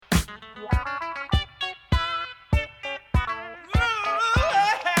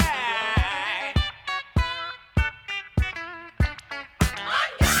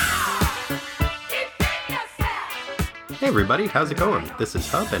everybody, how's it going? This is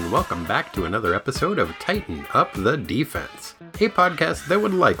Hub, and welcome back to another episode of Tighten Up the Defense, a podcast that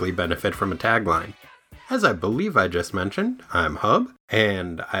would likely benefit from a tagline. As I believe I just mentioned, I'm Hub,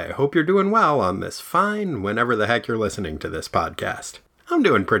 and I hope you're doing well on this fine whenever the heck you're listening to this podcast. I'm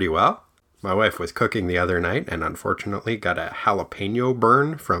doing pretty well. My wife was cooking the other night and unfortunately got a jalapeno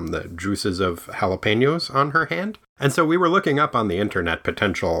burn from the juices of jalapenos on her hand. And so we were looking up on the internet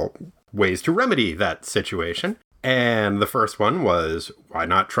potential ways to remedy that situation. And the first one was, why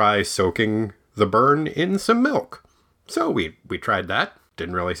not try soaking the burn in some milk? So we tried that.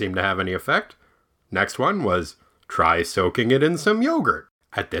 Didn't really seem to have any effect. Next one was, try soaking it in some yogurt.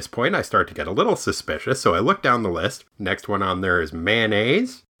 At this point, I start to get a little suspicious, so I look down the list. Next one on there is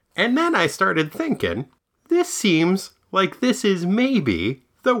mayonnaise. And then I started thinking, this seems like this is maybe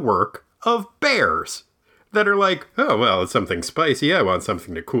the work of bears. That are like, oh, well, it's something spicy, I want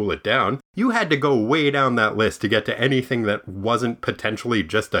something to cool it down. You had to go way down that list to get to anything that wasn't potentially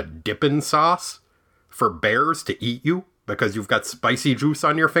just a dippin' sauce for bears to eat you because you've got spicy juice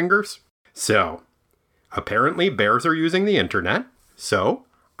on your fingers. So, apparently bears are using the internet, so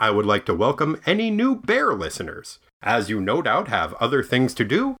I would like to welcome any new bear listeners. As you no doubt have other things to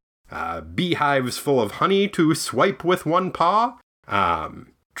do, beehives full of honey to swipe with one paw,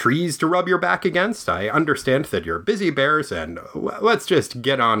 trees to rub your back against. I understand that you're busy bears, and let's just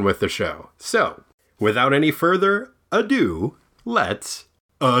get on with the show. So, without any further ado, let's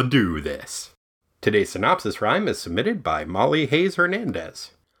do this. Today's synopsis rhyme is submitted by Molly Hayes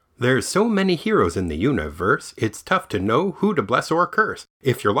Hernandez. There's so many heroes in the universe, it's tough to know who to bless or curse.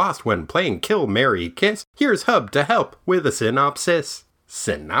 If you're lost when playing Kill, Marry, Kiss, here's Hub to help with a synopsis.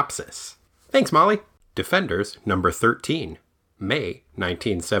 Synopsis. Thanks, Molly. Defenders, number 13. May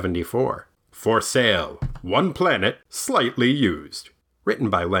 1974. For sale. One planet, slightly used.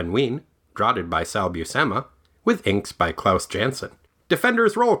 Written by Len Wein. Drafted by Sal Buscema. With inks by Klaus Janson.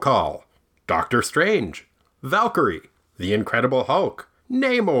 Defenders roll call. Doctor Strange. Valkyrie. The Incredible Hulk.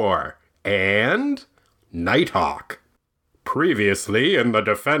 Namor. And Nighthawk. Previously in the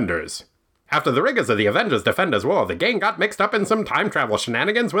Defenders. After the rigors of the Avengers-Defenders War, the gang got mixed up in some time travel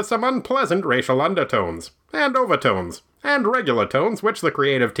shenanigans with some unpleasant racial undertones, and overtones, and regular tones which the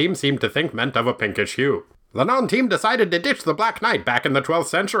creative team seemed to think meant of a pinkish hue. The non-team decided to ditch the Black Knight back in the 12th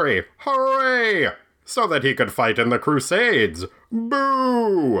century. Hooray! So that he could fight in the Crusades.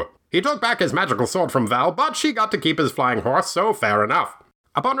 Boo! He took back his magical sword from Val, but she got to keep his flying horse, so fair enough.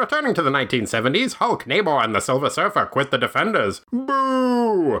 Upon returning to the 1970s, Hulk, Namor, and the Silver Surfer quit the Defenders.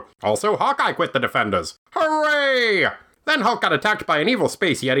 Boo! Also, Hawkeye quit the Defenders. Hooray! Then Hulk got attacked by an evil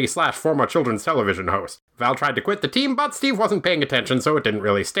space yeti / former children's television host. Val tried to quit the team, but Steve wasn't paying attention, so it didn't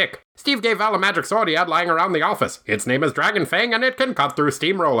really stick. Steve gave Val a magic sword he had lying around the office. Its name is Dragonfang, and it can cut through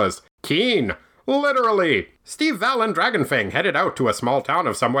steamrollers. Keen. Literally. Steve, Val, and Dragonfang headed out to a small town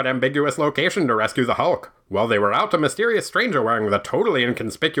of somewhat ambiguous location to rescue the Hulk. While they were out, a mysterious stranger wearing the totally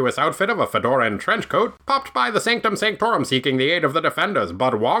inconspicuous outfit of a fedora and trench coat popped by the Sanctum Sanctorum seeking the aid of the Defenders,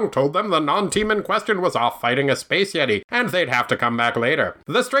 but Wong told them the non-team in question was off fighting a space yeti, and they'd have to come back later.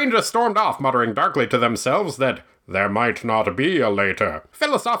 The strangers stormed off, muttering darkly to themselves that there might not be a later.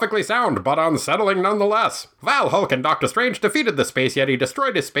 Philosophically sound, but unsettling nonetheless. Val, Hulk, and Doctor Strange defeated the Space Yeti,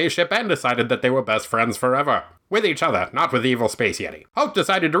 destroyed his spaceship, and decided that they were best friends forever. With each other, not with the evil Space Yeti. Hulk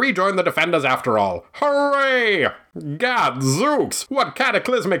decided to rejoin the Defenders after all. Hooray! Gadzooks! What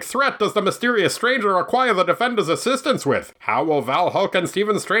cataclysmic threat does the mysterious stranger require the Defenders' assistance with? How will Val, Hulk, and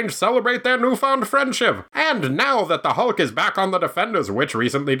Stephen Strange celebrate their newfound friendship? And now that the Hulk is back on the Defenders, which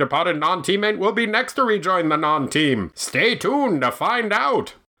recently departed non-teammate will be next to rejoin the non-team? Stay tuned to find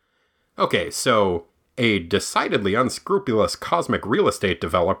out! Okay, so a decidedly unscrupulous cosmic real estate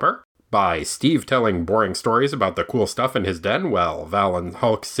developer, by Steve telling boring stories about the cool stuff in his den while Val and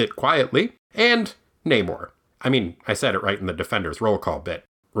Hulk sit quietly, and Namor. I mean, I said it right in the Defenders roll call bit.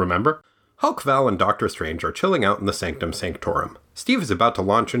 Remember? Hulk, Val, and Doctor Strange are chilling out in the Sanctum Sanctorum. Steve is about to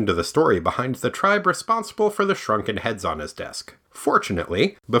launch into the story behind the tribe responsible for the shrunken heads on his desk.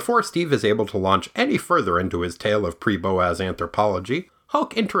 Fortunately, before Steve is able to launch any further into his tale of pre-Boaz anthropology,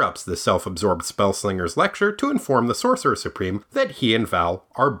 Hulk interrupts the self-absorbed spellslinger's lecture to inform the Sorcerer Supreme that he and Val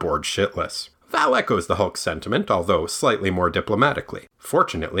are bored shitless. Val echoes the Hulk's sentiment, although slightly more diplomatically.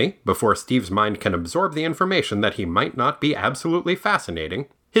 Fortunately, before Steve's mind can absorb the information that he might not be absolutely fascinating,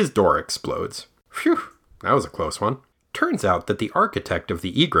 his door explodes. Phew, that was a close one. Turns out that the architect of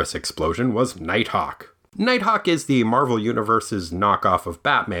the Egress explosion was Nighthawk. Nighthawk is the Marvel Universe's knockoff of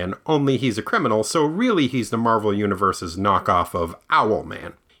Batman, only he's a criminal, so really he's the Marvel Universe's knockoff of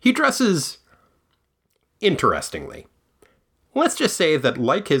Owlman. He dresses interestingly. Let's just say that,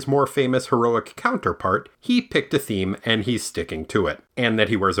 like his more famous heroic counterpart, he picked a theme and he's sticking to it, and that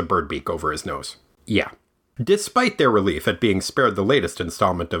he wears a bird beak over his nose. Yeah. Despite their relief at being spared the latest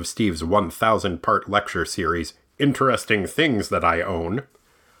installment of Steve's 1,000-part lecture series, Interesting Things That I Own,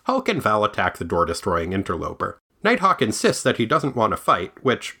 Hulk and Val attack the door-destroying interloper. Nighthawk insists that he doesn't want to fight,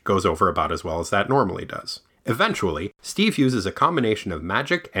 which goes over about as well as that normally does. Eventually, Steve uses a combination of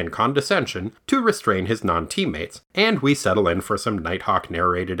magic and condescension to restrain his non-teammates, and we settle in for some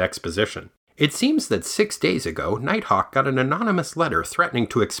Nighthawk-narrated exposition. It seems that 6 days ago, Nighthawk got an anonymous letter threatening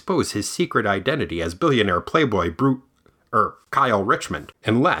to expose his secret identity as billionaire playboy Kyle Richmond,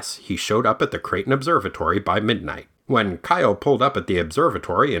 unless he showed up at the Creighton Observatory by midnight. When Kyle pulled up at the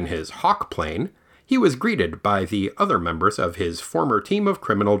observatory in his Hawk plane, he was greeted by the other members of his former team of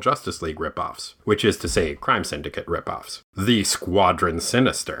Criminal Justice League ripoffs, which is to say Crime Syndicate ripoffs, the Squadron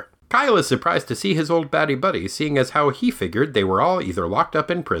Sinister. Kyle is surprised to see his old baddie buddies, seeing as how he figured they were all either locked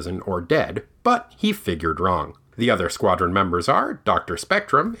up in prison or dead, but he figured wrong. The other squadron members are Dr.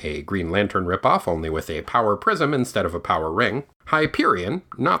 Spectrum, a Green Lantern ripoff only with a power prism instead of a power ring, Hyperion,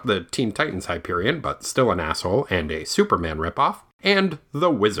 not the Teen Titans Hyperion, but still an asshole and a Superman ripoff, and the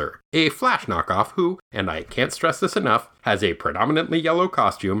Wizard, a Flash knockoff who, and I can't stress this enough, has a predominantly yellow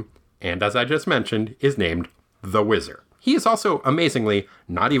costume, and as I just mentioned, is named the Wizard. He is also, amazingly,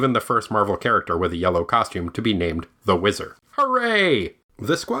 not even the first Marvel character with a yellow costume to be named the Wizard. Hooray!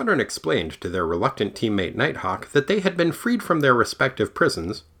 The squadron explained to their reluctant teammate Nighthawk that they had been freed from their respective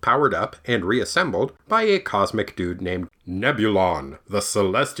prisons, powered up, and reassembled by a cosmic dude named Nebulon, the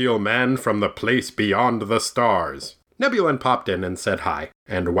celestial man from the place beyond the stars. Nebulon popped in and said hi,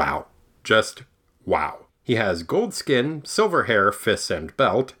 and wow. Just wow. He has gold skin, silver hair, fists and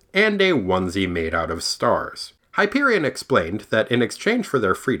belt, and a onesie made out of stars. Hyperion explained that in exchange for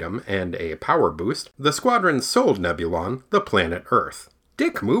their freedom and a power boost, the squadron sold Nebulon the planet Earth.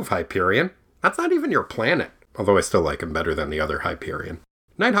 Dick move, Hyperion. That's not even your planet. Although I still like him better than the other Hyperion.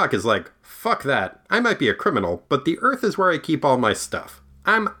 Nighthawk is like, fuck that. I might be a criminal, but the Earth is where I keep all my stuff.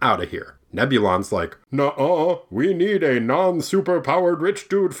 I'm out of here. Nebulon's like, nuh-uh, we need a non-superpowered rich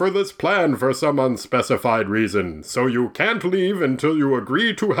dude for this plan for some unspecified reason, so you can't leave until you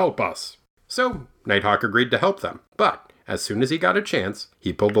agree to help us. So, Nighthawk agreed to help them, but as soon as he got a chance,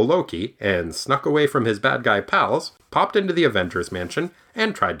 he pulled a Loki and snuck away from his bad guy pals, popped into the Avengers mansion,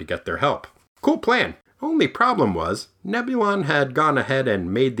 and tried to get their help. Cool plan. Only problem was, Nebulon had gone ahead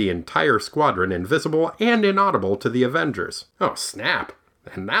and made the entire squadron invisible and inaudible to the Avengers. Oh snap.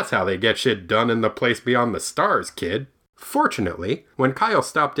 And that's how they get shit done in the place beyond the stars, kid. Fortunately, when Kyle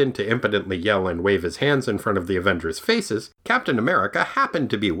stopped in to impotently yell and wave his hands in front of the Avengers' faces, Captain America happened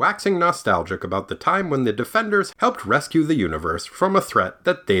to be waxing nostalgic about the time when the Defenders helped rescue the universe from a threat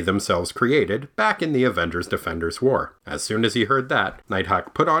that they themselves created back in the Avengers-Defenders War. As soon as he heard that,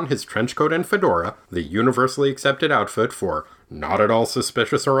 Nighthawk put on his trench coat and fedora, the universally accepted outfit for not at all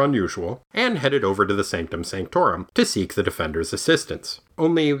suspicious or unusual, and headed over to the Sanctum Sanctorum to seek the Defenders' assistance.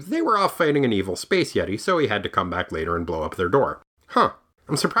 Only, they were off fighting an evil space yeti, so he had to come back later and blow up their door. Huh.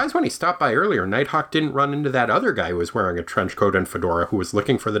 I'm surprised when he stopped by earlier, Nighthawk didn't run into that other guy who was wearing a trench coat and fedora who was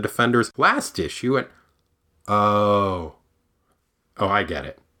looking for the Defenders last issue and... Oh, I get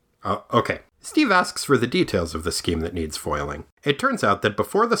it. Okay. Steve asks for the details of the scheme that needs foiling. It turns out that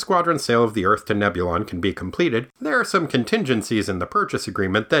before the squadron sale of the Earth to Nebulon can be completed, there are some contingencies in the purchase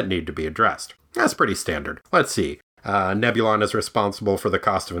agreement that need to be addressed. That's pretty standard. Let's see. Nebulon is responsible for the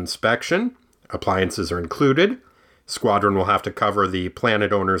cost of inspection. Appliances are included. Squadron will have to cover the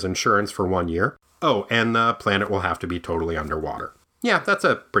planet owner's insurance for 1 year. Oh, and the planet will have to be totally underwater. Yeah, that's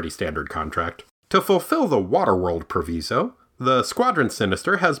a pretty standard contract. To fulfill the Waterworld proviso, the Squadron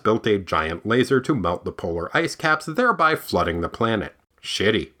Sinister has built a giant laser to melt the polar ice caps, thereby flooding the planet.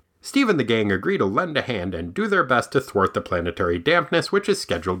 Shitty. Steve and the gang agree to lend a hand and do their best to thwart the planetary dampness, which is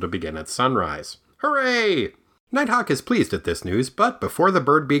scheduled to begin at sunrise. Hooray! Nighthawk is pleased at this news, but before the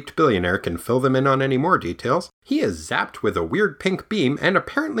bird-beaked billionaire can fill them in on any more details, he is zapped with a weird pink beam and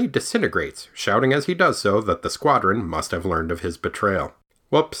apparently disintegrates, shouting as he does so that the squadron must have learned of his betrayal.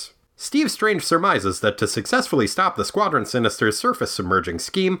 Whoops. Steve Strange surmises that to successfully stop the Squadron Sinister's surface submerging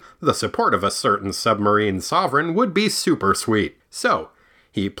scheme, the support of a certain submarine sovereign would be super sweet. So,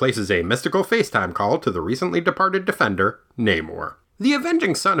 he places a mystical FaceTime call to the recently departed Defender, Namor. The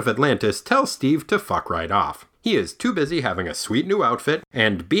avenging son of Atlantis tells Steve to fuck right off. He is too busy having a sweet new outfit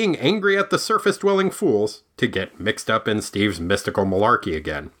and being angry at the surface-dwelling fools to get mixed up in Steve's mystical malarkey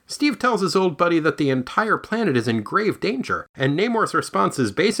again. Steve tells his old buddy that the entire planet is in grave danger, and Namor's response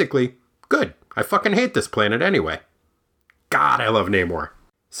is basically, good, I fucking hate this planet anyway. God, I love Namor.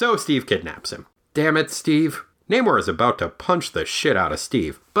 So Steve kidnaps him. Damn it, Steve. Namor is about to punch the shit out of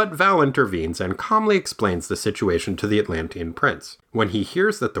Steve, but Val intervenes and calmly explains the situation to the Atlantean prince. When he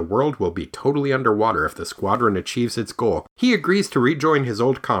hears that the world will be totally underwater if the squadron achieves its goal, he agrees to rejoin his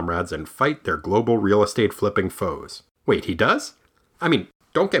old comrades and fight their global real estate flipping foes. Wait, he does? I mean,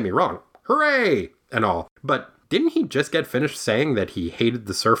 don't get me wrong, hooray! And all, but didn't he just get finished saying that he hated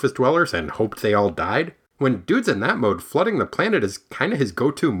the surface dwellers and hoped they all died? When dude's in that mode, flooding the planet is kinda his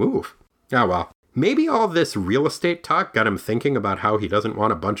go-to move. Ah well. Maybe all this real estate talk got him thinking about how he doesn't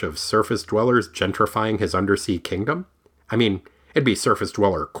want a bunch of surface dwellers gentrifying his undersea kingdom? I mean, it'd be surface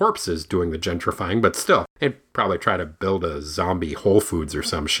dweller corpses doing the gentrifying, but still, they'd probably try to build a zombie Whole Foods or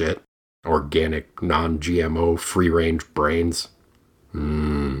some shit. Organic, non-GMO, free-range brains.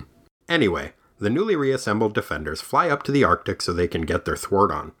 Anyway, the newly reassembled Defenders fly up to the Arctic so they can get their thwart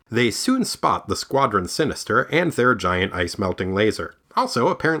on. They soon spot the Squadron Sinister and their giant ice-melting laser. Also,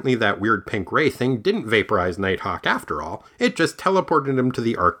 apparently that weird pink ray thing didn't vaporize Nighthawk after all. It just teleported him to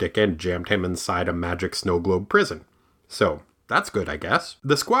the Arctic and jammed him inside a magic snow globe prison. So, that's good, I guess.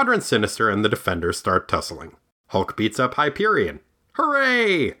 The Squadron Sinister and the Defenders start tussling. Hulk beats up Hyperion.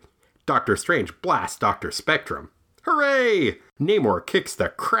 Hooray! Doctor Strange blasts Dr. Spectrum. Hooray! Namor kicks the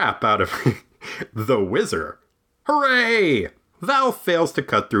crap out of the Wizard. Hooray! Val fails to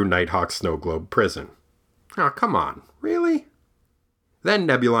cut through Nighthawk's snow globe prison. Oh, come on. Really? Then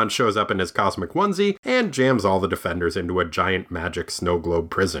Nebulon shows up in his cosmic onesie and jams all the Defenders into a giant magic snow globe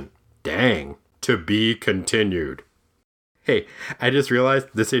prison. Dang. To be continued. Hey, I just realized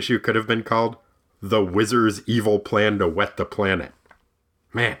this issue could have been called The Wizard's Evil Plan to Wet the Planet.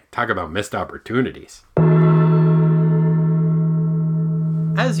 Man, talk about missed opportunities.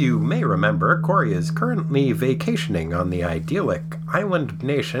 As you may remember, Corey is currently vacationing on the idyllic island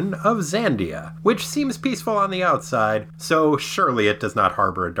nation of Zandia, which seems peaceful on the outside, so surely it does not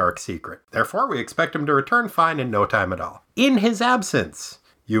harbor a dark secret. Therefore, we expect him to return fine in no time at all. In his absence,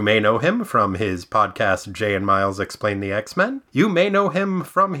 you may know him from his podcast Jay and Miles Explain the X-Men. You may know him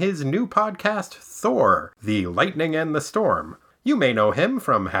from his new podcast Thor, The Lightning and the Storm. You may know him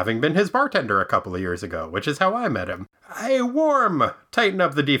from having been his bartender a couple of years ago, which is how I met him. A warm Tighten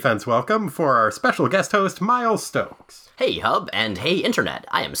Up the Defense welcome for our special guest host, Miles Stokes. Hey, Hub, and hey, Internet.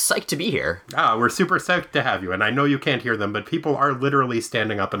 I am psyched to be here. We're super psyched to have you, and I know you can't hear them, but people are literally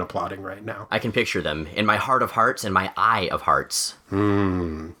standing up and applauding right now. I can picture them in my heart of hearts and my eye of hearts.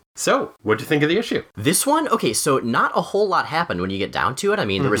 So, what'd you think of the issue? This one? Okay, so not a whole lot happened when you get down to it. I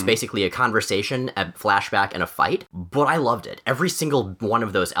mean, there was basically a conversation, a flashback, and a fight, but I loved it. Every single one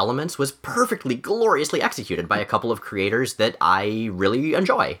of those elements was perfectly, gloriously executed by a couple of creators that I really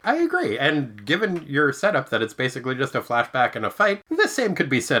enjoy. I agree, and given your setup that it's basically just a flashback and a fight, the same could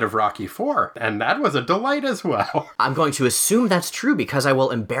be said of Rocky IV, and that was a delight as well. I'm going to assume that's true because I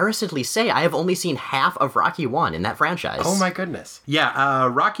will embarrassedly say I have only seen half of Rocky I in that franchise. Oh my goodness. Yeah,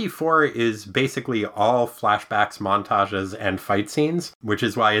 Rocky IV is basically all flashbacks, montages, and fight scenes, which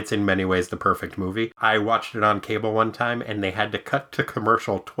is why it's in many ways the perfect movie. I watched it on cable one time, and they had to cut to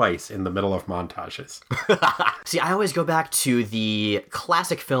commercial twice in the middle of montages. See, I always go back to the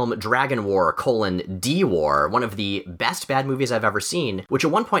classic film Dragon War: D War, one of the best bad movies I've ever seen, which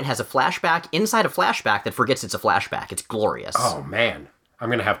at one point has a flashback inside a flashback that forgets it's a flashback. It's glorious. Oh, man. I'm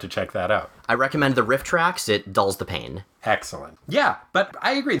going to have to check that out. I recommend the riff tracks. It dulls the pain. Excellent. Yeah, but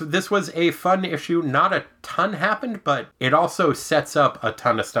I agree. This was a fun issue. Not a ton happened, but it also sets up a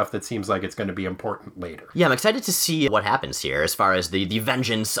ton of stuff that seems like it's going to be important later. Yeah, I'm excited to see what happens here as far as the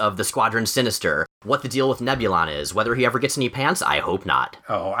vengeance of the Squadron Sinister, what the deal with Nebulon is, whether he ever gets any pants. I hope not.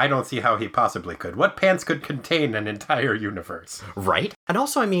 Oh, I don't see how he possibly could. What pants could contain an entire universe? Right? And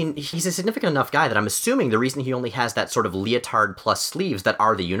also, I mean, he's a significant enough guy that I'm assuming the reason he only has that sort of leotard plus sleeves that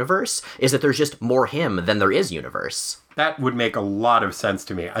are the universe is that there's just more him than there is universe. That would make a lot of sense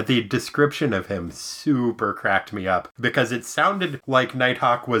to me. The description of him super cracked me up because it sounded like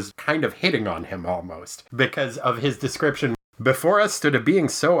Nighthawk was kind of hitting on him almost because of his description. Before us stood a being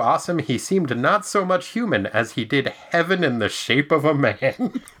so awesome he seemed not so much human as he did heaven in the shape of a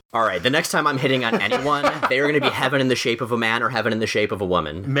man. All right, the next time I'm hitting on anyone, they're going to be heaven in the shape of a man or heaven in the shape of a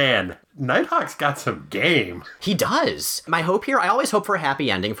woman. Man, Nighthawk's got some game. He does. My hope here, I always hope for a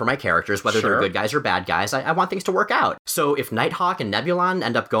happy ending for my characters, whether they're good guys or bad guys. I want things to work out. So if Nighthawk and Nebulon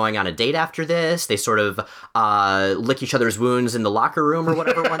end up going on a date after this, they sort of lick each other's wounds in the locker room or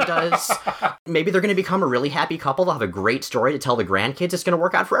whatever one does, maybe they're going to become a really happy couple. They'll have a great story to tell the grandkids. It's going to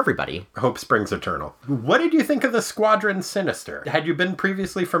work out for everybody. Hope springs eternal. What did you think of the Squadron Sinister? Had you been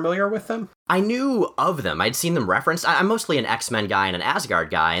previously familiar familiar with them? I knew of them. I'd seen them referenced. I'm mostly an X-Men guy and an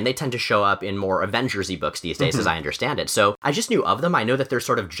Asgard guy, and they tend to show up in more Avengers-y books these days, as I understand it. So I just knew of them. I know that they're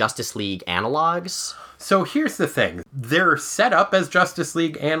sort of Justice League analogs. So here's the thing. They're set up as Justice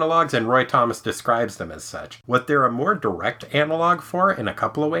League analogs, and Roy Thomas describes them as such. What they're a more direct analog for, in a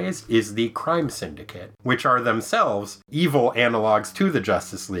couple of ways, is the Crime Syndicate, which are themselves evil analogs to the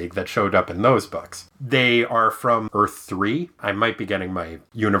Justice League that showed up in those books. They are from Earth 3. I might be getting my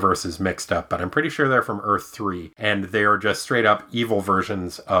universes mixed up, but I'm pretty sure they're from Earth 3, and they are just straight up evil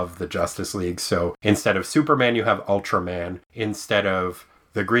versions of the Justice League. So instead of Superman, you have Ultraman. Instead of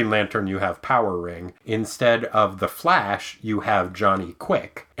the Green Lantern, you have Power Ring. Instead of the Flash, you have Johnny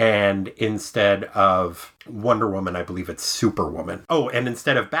Quick. And instead of Wonder Woman, I believe it's Superwoman. Oh, and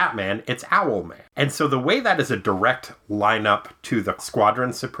instead of Batman, it's Owlman. And so the way that is a direct lineup to the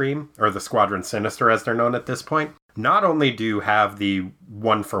Squadron Supreme, or the Squadron Sinister as they're known at this point, not only do you have the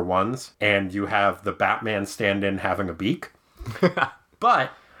one-for-ones, and you have the Batman stand-in having a beak,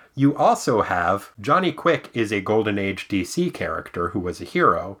 but you also have Johnny Quick is a Golden Age DC character who was a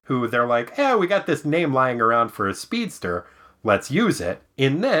hero, who they're like, we got this name lying around for a speedster. Let's use it.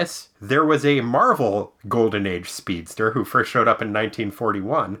 In this, there was a Marvel Golden Age speedster who first showed up in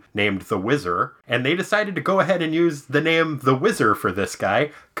 1941 named The Whizzer, and they decided to go ahead and use the name The Whizzer for this guy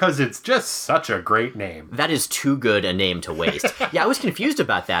because it's just such a great name. That is too good a name to waste. Yeah, I was confused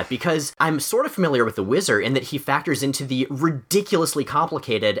about that because I'm sort of familiar with The Whizzer in that he factors into the ridiculously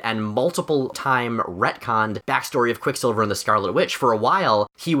complicated and multiple-time retconned backstory of Quicksilver and the Scarlet Witch. For a while,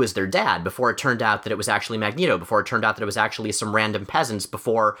 he was their dad before it turned out that it was actually Magneto, before it turned out that it was actually some random peasants,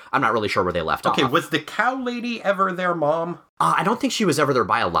 before I'm not really sure where they left off. Okay, was the cow lady ever their mom? I don't think she was ever their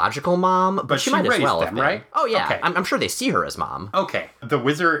biological mom, but she might as well have been. Right? Oh, yeah. Okay. I'm sure they see her as mom. Okay. The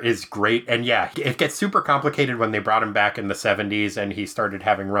Whizzer is great, and yeah, it gets super complicated when they brought him back in the 70s and he started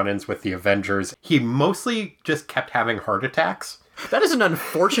having run-ins with the Avengers. He mostly just kept having heart attacks. That is an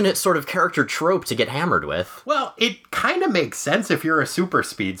unfortunate sort of character trope to get hammered with. Well, it kind of makes sense if you're a super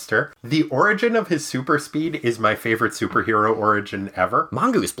speedster. The origin of his super speed is my favorite superhero origin ever.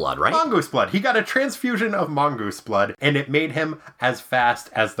 Mongoose blood, right? Mongoose blood. He got a transfusion of mongoose blood, and it made him as fast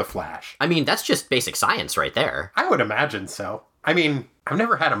as the Flash. I mean, that's just basic science right there. I would imagine so. I mean, I've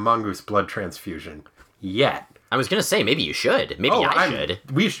never had a mongoose blood transfusion yet. I was going to say, maybe you should. Maybe I should.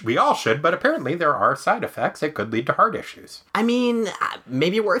 We all should, but apparently there are side effects. It could lead to heart issues. I mean,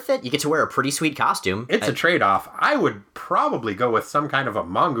 maybe worth it. You get to wear a pretty sweet costume. It's a trade-off. I would probably go with some kind of a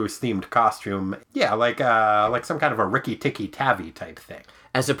mongoose-themed costume. Yeah, like some kind of a Ricky Tikki Tavi type thing.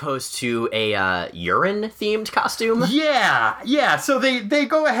 As opposed to a urine-themed costume? Yeah. So they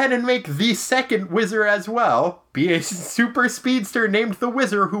go ahead and make the second Whizzer as well be a super speedster named the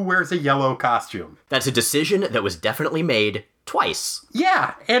Whizzer who wears a yellow costume. That's a decision that was definitely made twice.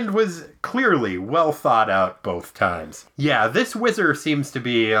 Yeah, and was clearly well thought out both times. Yeah, this Whizzer seems to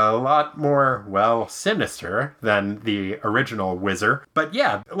be a lot more, sinister than the original Whizzer. But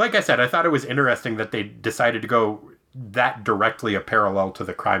yeah, like I said, I thought it was interesting that they decided to go that directly a parallel to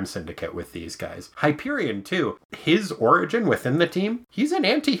the Crime Syndicate with these guys. Hyperion, too. His origin within the team, he's an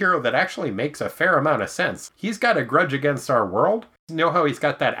anti-hero that actually makes a fair amount of sense. He's got a grudge against our world. You know how he's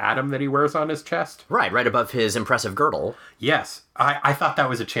got that atom that he wears on his chest? Right above his impressive girdle. Yes. I thought that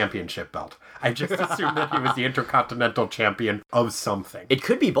was a championship belt. I just assumed that he was the Intercontinental Champion of something. It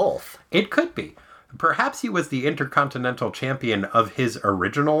could be both. It could be. Perhaps he was the Intercontinental Champion of his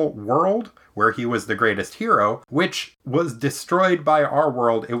original world, where he was the greatest hero, which was destroyed by our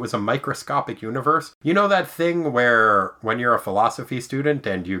world. It was a microscopic universe. You know that thing where when you're a philosophy student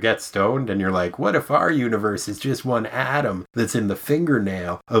and you get stoned and you're like, what if our universe is just one atom that's in the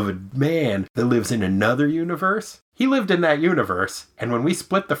fingernail of a man that lives in another universe? He lived in that universe, and when we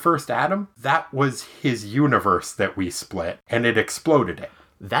split the first atom, that was his universe that we split, and it exploded it.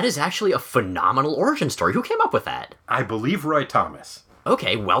 That is actually a phenomenal origin story. Who came up with that? I believe Roy Thomas.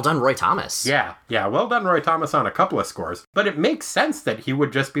 Okay, well done, Roy Thomas. Yeah, well done, Roy Thomas, on a couple of scores. But it makes sense that he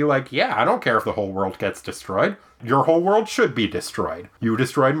would just be like, yeah, I don't care if the whole world gets destroyed. Your whole world should be destroyed. You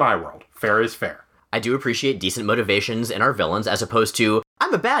destroyed my world. Fair is fair. I do appreciate decent motivations in our villains as opposed to,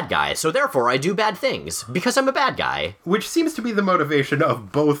 I'm a bad guy, so therefore I do bad things, because I'm a bad guy. Which seems to be the motivation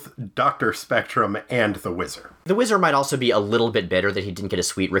of both Dr. Spectrum and the Whizzer. The Whizzer might also be a little bit bitter that he didn't get a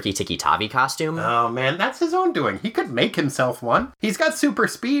sweet Ricky Tikki Tavi costume. Oh man, that's his own doing. He could make himself one. He's got super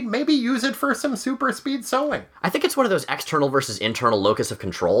speed, maybe use it for some super speed sewing. I think it's one of those external versus internal locus of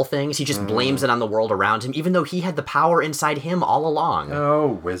control things. He just blames it on the world around him, even though he had the power inside him all along.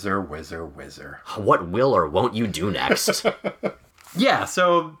 Oh, Whizzer, Whizzer, Whizzer. What will or won't you do next? Yeah,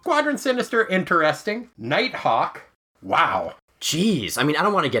 so Squadron Sinister, interesting. Nighthawk, wow. Jeez, I mean, I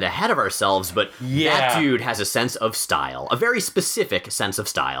don't want to get ahead of ourselves, but that dude has a sense of style. A very specific sense of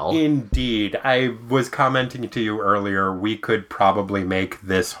style. Indeed. I was commenting to you earlier, we could probably make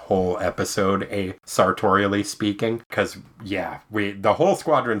this whole episode a sartorially speaking, because, the whole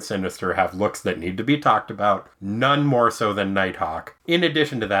Squadron Sinister have looks that need to be talked about, none more so than Nighthawk. In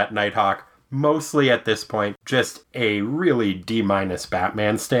addition to that, Nighthawk, mostly at this point, just a really D-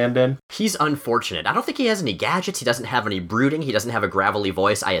 Batman stand-in. He's unfortunate. I don't think he has any gadgets. He doesn't have any brooding. He doesn't have a gravelly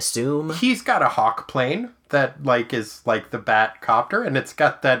voice, I assume. He's got a hawk plane that, is like the Bat copter, and it's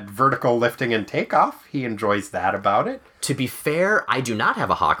got that vertical lifting and takeoff. He enjoys that about it. To be fair, I do not have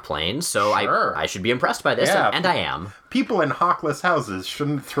a hawk plane, so sure. I should be impressed by this, and I am. People in hawkless houses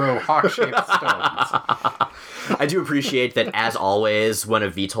shouldn't throw hawk-shaped stones. I do appreciate that, as always, when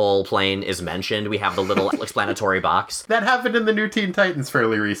a VTOL plane is mentioned, we have the little explanatory box. That happened in the new Teen Titans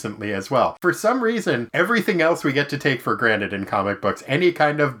fairly recently as well. For some reason, everything else we get to take for granted in comic books, any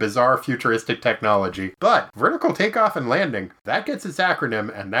kind of bizarre futuristic technology, but vertical takeoff and landing, that gets its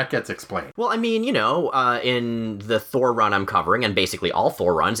acronym, and that gets explained. Well, I mean, in the Thor run I'm covering, and basically all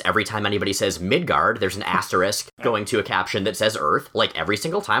Thor runs, every time anybody says Midgard, there's an asterisk going to a caption that says Earth. Like, every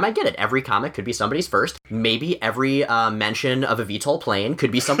single time. I get it. Every comic could be somebody's first. Maybe every mention of a VTOL plane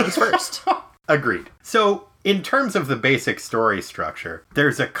could be somebody's first. Agreed. So, in terms of the basic story structure,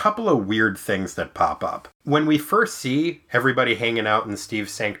 there's a couple of weird things that pop up. When we first see everybody hanging out in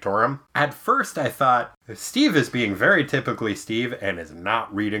Steve's sanctorum, at first I thought, Steve is being very typically Steve and is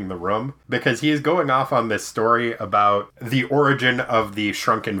not reading the room, because he is going off on this story about the origin of the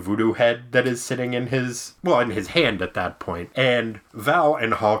shrunken voodoo head that is sitting in his hand at that point. And Val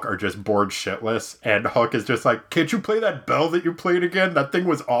and Hulk are just bored shitless, and Hulk is just like, can't you play that bell that you played again? That thing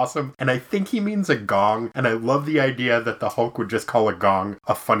was awesome. And I think he means a gong, and I love the idea that the Hulk would just call a gong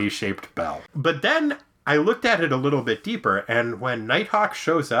a funny shaped bell. But then I looked at it a little bit deeper, and when Nighthawk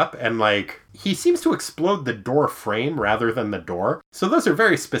shows up and, he seems to explode the door frame rather than the door. So those are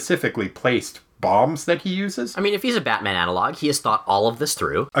very specifically placed bombs that he uses. I mean, if he's a Batman analog, he has thought all of this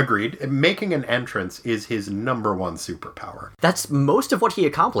through. Agreed. Making an entrance is his number one superpower. That's most of what he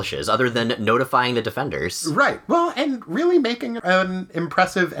accomplishes, other than notifying the Defenders. Right. Well, and really making an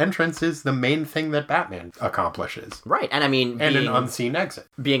impressive entrance is the main thing that Batman accomplishes. Right. And I mean, and an unseen exit.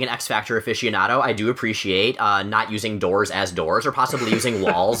 Being an X-Factor aficionado, I do appreciate not using doors as doors, or possibly using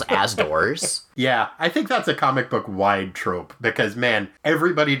walls as doors. Yeah, I think that's a comic book wide trope, because, man,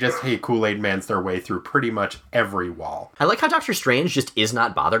 everybody just, Kool-Aid Man's their way through pretty much every wall. I like how Doctor Strange just is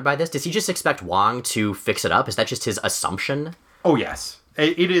not bothered by this. Does he just expect Wong to fix it up? Is that just his assumption? Oh, yes.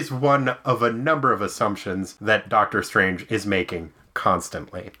 It is one of a number of assumptions that Doctor Strange is making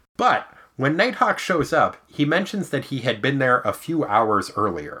constantly. But when Nighthawk shows up, he mentions that he had been there a few hours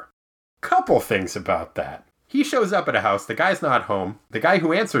earlier. Couple things about that. He shows up at a house, the guy's not home. The guy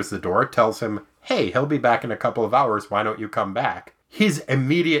who answers the door tells him, hey, he'll be back in a couple of hours, why don't you come back? His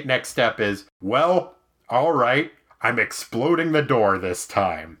immediate next step is, well, all right, I'm exploding the door this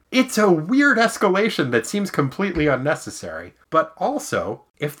time. It's a weird escalation that seems completely unnecessary. But also,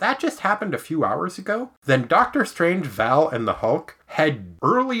 if that just happened a few hours ago, then Doctor Strange, Val, and the Hulk had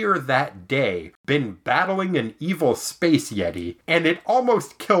earlier that day been battling an evil space yeti, and it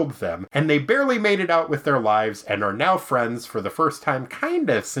almost killed them, and they barely made it out with their lives and are now friends for the first time kind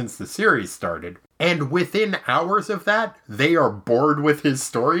of since the series started. And within hours of that, they are bored with his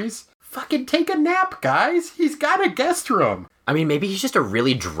stories? Fucking take a nap, guys! He's got a guest room! I mean, maybe he's just a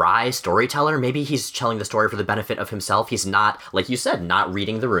really dry storyteller. Maybe he's telling the story for the benefit of himself. He's not, like you said, not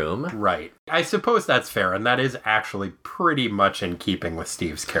reading the room. Right. I suppose that's fair, and that is actually pretty much in keeping with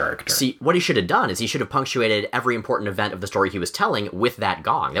Steve's character. See, what he should have done is he should have punctuated every important event of the story he was telling with that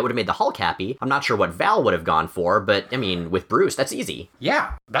gong. That would have made the Hulk happy. I'm not sure what Val would have gone for, but, I mean, with Bruce, that's easy.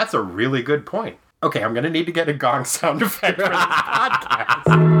 Yeah, that's a really good point. Okay, I'm going to need to get a gong sound effect for this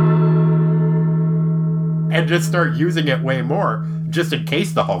podcast. And just start using it way more, just in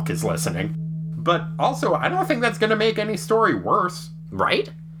case the Hulk is listening. But also, I don't think that's going to make any story worse. Right?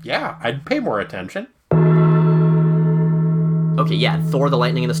 Yeah, I'd pay more attention. Okay, yeah, Thor, the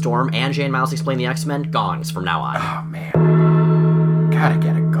Lightning and the Storm, and Jane Miles Explain the X-Men, gongs from now on. Oh, man. Gotta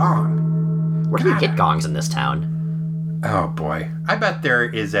get a gong. Where do we get gongs in this town? Oh, boy. I bet there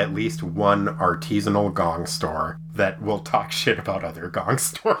is at least one artisanal gong store that will talk shit about other gong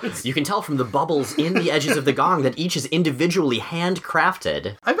stores. You can tell from the bubbles in the edges of the gong that each is individually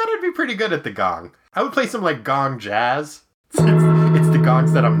handcrafted. I bet I'd be pretty good at the gong. I would play some, gong jazz. It's the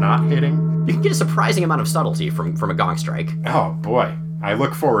gongs that I'm not hitting. You can get a surprising amount of subtlety from a gong strike. Oh, boy. I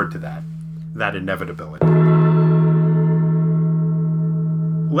look forward to that. That inevitability.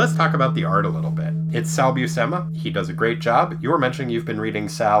 Let's talk about the art a little bit. it's Sal Buscema. He does a great job. You were mentioning you've been reading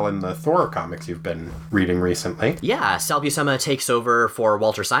Sal in the Thor comics you've been reading recently. Yeah, Sal Buscema takes over for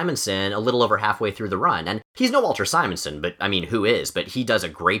Walter Simonson a little over halfway through the run. And he's no Walter Simonson, but I mean, who is? But he does a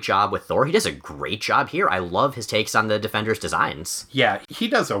great job with Thor. He does a great job here. I love his takes on the Defenders' designs. Yeah, he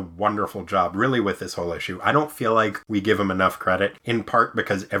does a wonderful job, really, with this whole issue. I don't feel like we give him enough credit, in part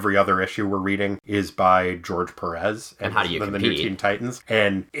because every other issue we're reading is by George Perez. And how do you compete? The New Teen Titans.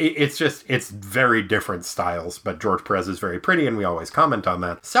 And it's very different styles, but George Perez is very pretty, and we always comment on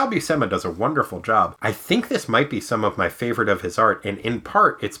that. Sal Buscema does a wonderful job. I think this might be some of my favorite of his art, and in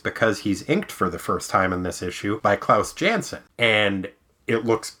part, it's because he's inked for the first time in this issue by Klaus Janson. And it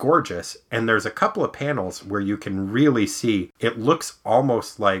looks gorgeous, and there's a couple of panels where you can really see it looks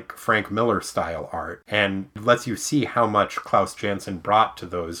almost like Frank Miller style art, and lets you see how much Klaus Janson brought to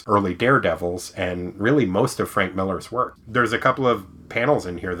those early Daredevils and really most of Frank Miller's work. There's a couple of panels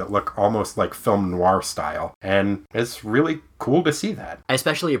in here that look almost like film noir style, and it's really cool to see that. I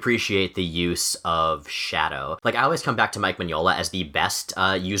especially appreciate the use of Shadow. Like, I always come back to Mike Mignola as the best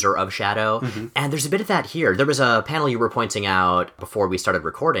user of Shadow, and there's a bit of that here. There was a panel you were pointing out before we started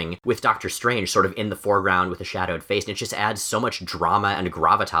recording with Doctor Strange sort of in the foreground with a shadowed face, and it just adds so much drama and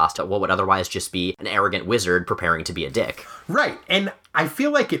gravitas to what would otherwise just be an arrogant wizard preparing to be a dick. Right, and I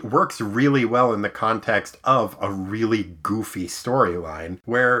feel like it works really well in the context of a really goofy storyline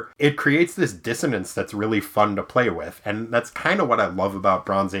where it creates this dissonance that's really fun to play with. And that's kind of what I love about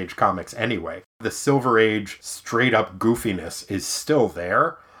Bronze Age comics anyway. The Silver Age straight up goofiness is still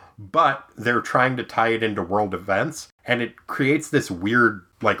there, but they're trying to tie it into world events. And it creates this weird,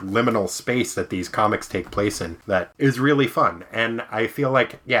 like, liminal space that these comics take place in that is really fun. And I feel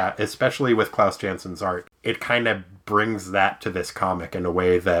like, yeah, especially with Klaus Janson's art, it kind of brings that to this comic in a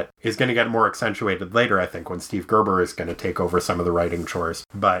way that is going to get more accentuated later, I think, when Steve Gerber is going to take over some of the writing chores,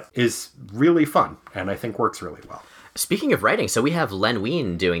 but is really fun and I think works really well. Speaking of writing, so we have Len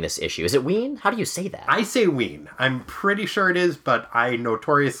Wein doing this issue. Is it Wein? How do you say that? I say Wein. I'm pretty sure it is, but I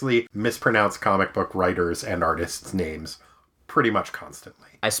notoriously mispronounce comic book writers' and artists' names pretty much constantly.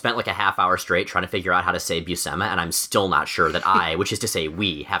 I spent like a half hour straight trying to figure out how to say Buscema, and I'm still not sure that I, which is to say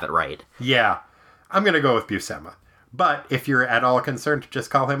we, have it right. Yeah, I'm going to go with Buscema. But if you're at all concerned, just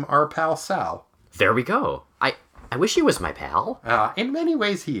call him our pal Sal. There we go. I wish he was my pal. In many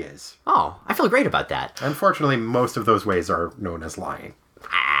ways, he is. Oh, I feel great about that. Unfortunately, most of those ways are known as lying.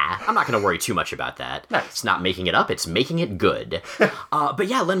 I'm not going to worry too much about that. Nice. It's not making it up, it's making it good. But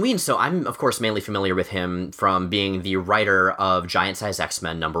yeah, Len Wein, so I'm, of course, mainly familiar with him from being the writer of Giant Size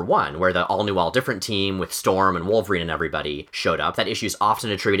X-Men #1, where the all-new, all-different team with Storm and Wolverine and everybody showed up. That issue is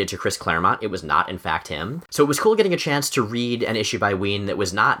often attributed to Chris Claremont. It was not, in fact, him. So it was cool getting a chance to read an issue by Wein that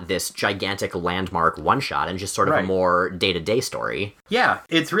was not this gigantic landmark one-shot and just sort of a more day-to-day story. Yeah,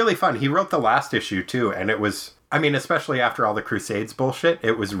 it's really fun. He wrote the last issue, too, and it was... I mean, especially after all the Crusades bullshit,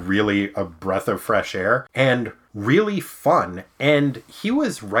 it was really a breath of fresh air and really fun. And he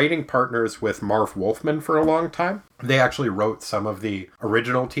was writing partners with Marv Wolfman for a long time. They actually wrote some of the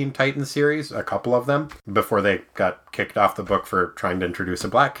original Teen Titans series, a couple of them, before they got kicked off the book for trying to introduce a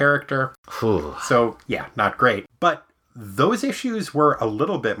black character. So, yeah, not great. But those issues were a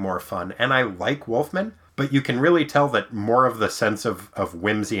little bit more fun, and I like Wolfman. But you can really tell that more of the sense of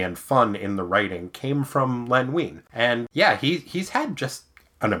whimsy and fun in the writing came from Len Wein. And yeah, he's had just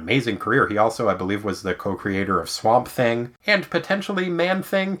an amazing career. He also, I believe, was the co-creator of Swamp Thing and potentially Man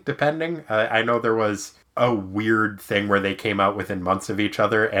Thing, depending. I know there was a weird thing where they came out within months of each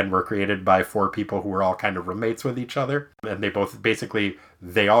other and were created by 4 people who were all kind of roommates with each other. And they both basically,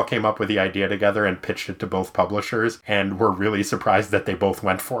 they all came up with the idea together and pitched it to both publishers and were really surprised that they both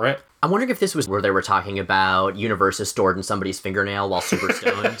went for it. I'm wondering if this was where they were talking about universes stored in somebody's fingernail while super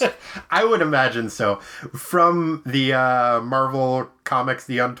stoned. I would imagine so. From the Marvel Comics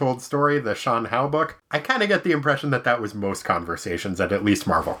The Untold Story, the Sean Howe book, I kind of get the impression that was most conversations at least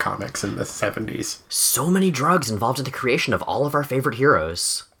Marvel Comics in the 70s. So many drugs involved in the creation of all of our favorite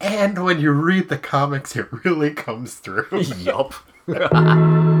heroes. And when you read the comics, it really comes through. Yup.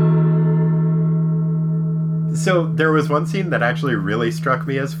 So there was one scene that actually really struck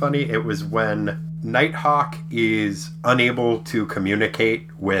me as funny. It was when Nighthawk is unable to communicate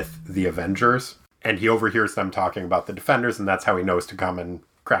with the Avengers, and he overhears them talking about the Defenders, and that's how he knows to come and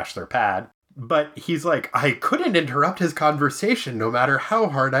crash their pad. But he's like, I couldn't interrupt his conversation no matter how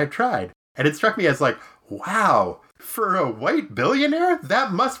hard I tried. And it struck me as like, wow, for a white billionaire,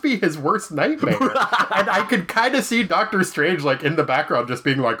 that must be his worst nightmare. And I could kind of see Doctor Strange like in the background just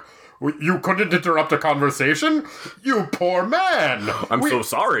being like, You couldn't interrupt a conversation? You poor man! I'm so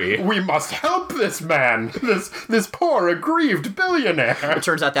sorry. We must help this man, this poor, aggrieved billionaire. It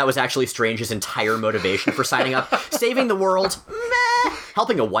turns out that was actually Strange's entire motivation for signing up. Saving the world, meh.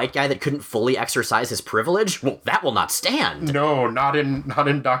 Helping a white guy that couldn't fully exercise his privilege? Well, that will not stand. No, not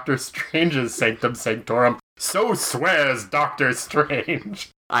in Doctor Strange's Sanctum Sanctorum. So swears Doctor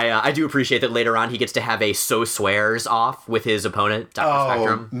Strange. I do appreciate that later on he gets to have a so swears off with his opponent, Dr.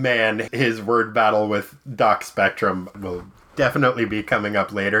 Spectrum. Oh, man, his word battle with Doc Spectrum will definitely be coming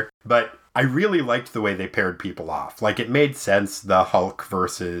up later. But I really liked the way they paired people off. Like, it made sense, the Hulk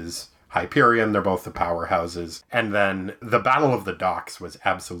versus Hyperion, they're both the powerhouses. And then the Battle of the Docs was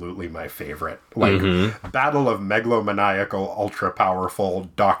absolutely my favorite. Like, Battle of megalomaniacal, ultra-powerful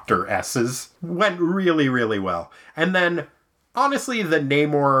Dr. S's went really, really well. And then, honestly, the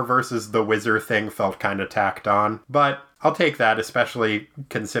Namor versus the Wizard thing felt kind of tacked on. But I'll take that, especially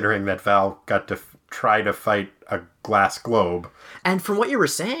considering that Val got to try to fight a glass globe. And from what you were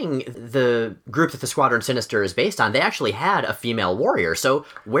saying, the group that the Squadron Sinister is based on, they actually had a female warrior, so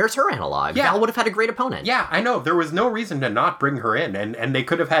where's her analog? Yeah. Val would have had a great opponent. Yeah, I know. There was no reason to not bring her in, and they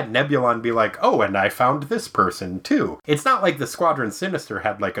could have had Nebulon be like, oh, and I found this person, too. It's not like the Squadron Sinister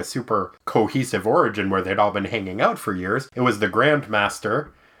had, like, a super cohesive origin where they'd all been hanging out for years. It was the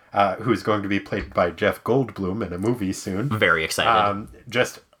Grandmaster, who's going to be played by Jeff Goldblum in a movie soon. Very excited.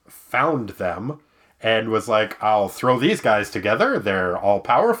 Just found them and was like, I'll throw these guys together. They're all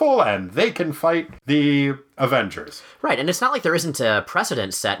powerful and they can fight the Avengers. Right, and it's not like there isn't a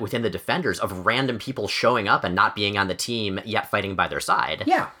precedent set within the Defenders of random people showing up and not being on the team, yet fighting by their side.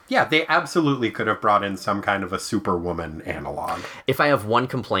 Yeah, they absolutely could have brought in some kind of a Superwoman analog. If I have one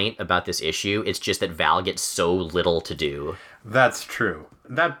complaint about this issue, it's just that Val gets so little to do. That's true.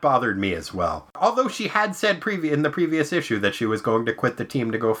 That bothered me as well. Although she had said in the previous issue that she was going to quit the team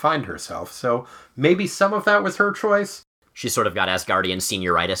to go find herself, so maybe some of that was her choice. She's sort of got Asgardian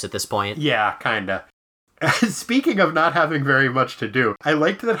senioritis at this point. Yeah, kinda. Speaking of not having very much to do, I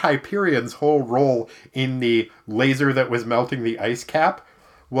liked that Hyperion's whole role in the laser that was melting the ice cap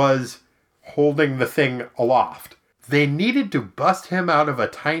was holding the thing aloft. They needed to bust him out of a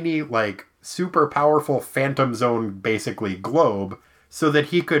tiny, like, super powerful Phantom Zone, basically, globe, so that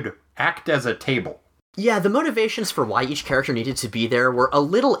he could act as a table. Yeah, the motivations for why each character needed to be there were a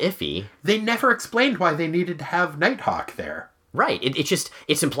little iffy. They never explained why they needed to have Nighthawk there. Right,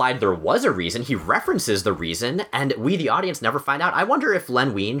 it's implied there was a reason, he references the reason, and we, the audience, never find out. I wonder if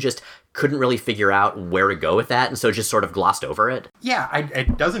Len Wein just couldn't really figure out where to go with that, and so just sort of glossed over it. Yeah,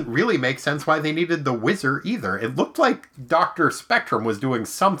 it doesn't really make sense why they needed the Wizard either. It looked like Dr. Spectrum was doing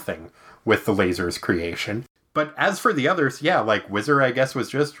something with the laser's creation. But as for the others, yeah, like Wizard, I guess, was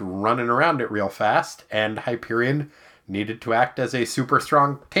just running around it real fast, and Hyperion needed to act as a super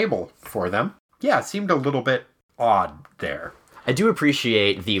strong table for them. Yeah, it seemed a little bit odd there. I do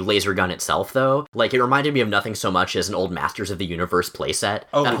appreciate the laser gun itself, though. Like, it reminded me of nothing so much as an old Masters of the Universe playset.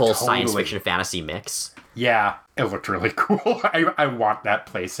 Oh, that whole totally. science fiction fantasy mix. Yeah, it looked really cool. I want that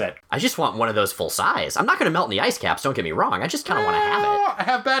playset. I just want one of those full size. I'm not going to melt in the ice caps, don't get me wrong. I just kind of want to have it. I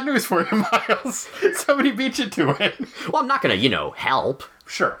have bad news for you, Miles. Somebody beat you to it. Well, I'm not going to, help.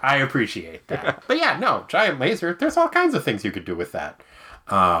 Sure, I appreciate that. But yeah, no, giant laser. There's all kinds of things you could do with that.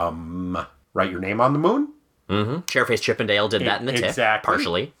 Write your name on the moon? Mm-hmm. Chairface Chippendale did that in the tip.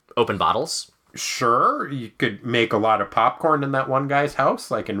 Partially. Open bottles. Sure, you could make a lot of popcorn in that one guy's house,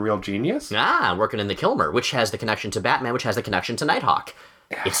 like in Real Genius. Working in the Kilmer, which has the connection to Batman, which has the connection to Nighthawk.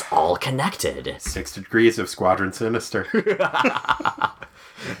 It's all connected. 6 degrees of Squadron Sinister.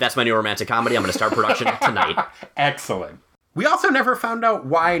 That's my new romantic comedy. I'm going to start production tonight. Excellent. We also never found out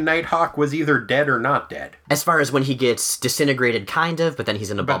why Nighthawk was either dead or not dead. As far as when he gets disintegrated, kind of, but then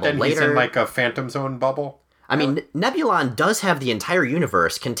he's in a bubble later. But then he's in like a Phantom Zone bubble. I mean, Nebulon does have the entire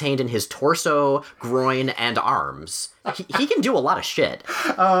universe contained in his torso, groin, and arms. He can do a lot of shit.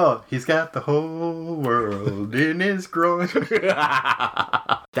 Oh, he's got the whole world in his groin.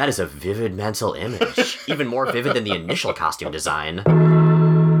 That is a vivid mental image. Even more vivid than the initial costume design.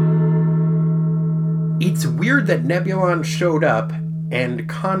 It's weird that Nebulon showed up and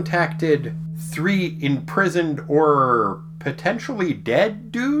contacted 3 imprisoned or potentially dead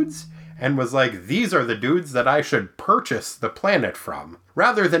dudes and was like, these are the dudes that I should purchase the planet from.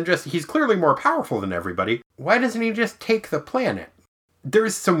 Rather than just, he's clearly more powerful than everybody. Why doesn't he just take the planet?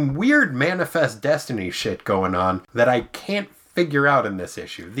 There's some weird Manifest Destiny shit going on that I can't figure out in this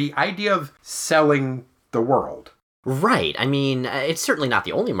issue. The idea of selling the world. Right. I mean, it's certainly not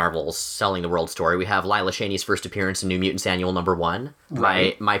the only Marvel selling the world story. We have Lila Cheney's first appearance in New Mutants Annual #1,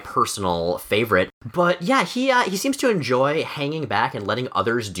 right. my personal favorite. But yeah, he seems to enjoy hanging back and letting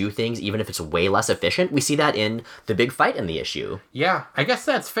others do things, even if it's way less efficient. We see that in the big fight in the issue. Yeah, I guess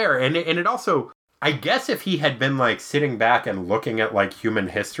that's fair. And it also, I guess if he had been like sitting back and looking at like human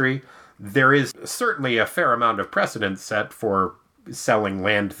history, there is certainly a fair amount of precedent set for selling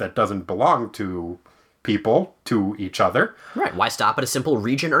land that doesn't belong to people to each other. Right. Why stop at a simple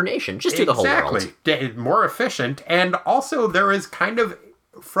region or nation? Just do the whole world. Exactly. More efficient. And also there is kind of,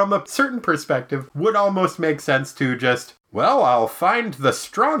 from a certain perspective, would almost make sense to just, well, I'll find the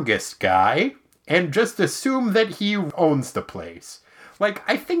strongest guy and just assume that he owns the place. Like,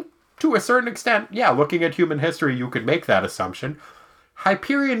 I think to a certain extent, yeah, looking at human history, you could make that assumption.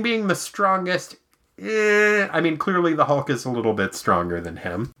 Hyperion being the strongest, I mean, clearly the Hulk is a little bit stronger than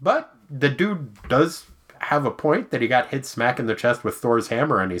him, but the dude does have a point that he got hit smack in the chest with Thor's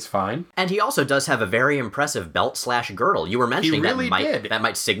hammer and he's fine. And he also does have a very impressive belt/girdle. You were mentioning that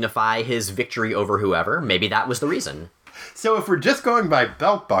might signify his victory over whoever. Maybe that was the reason. So if we're just going by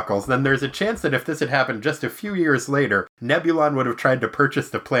belt buckles, then there's a chance that if this had happened just a few years later, Nebulon would have tried to purchase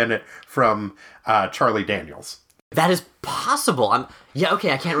the planet from Charlie Daniels. That is possible. Yeah,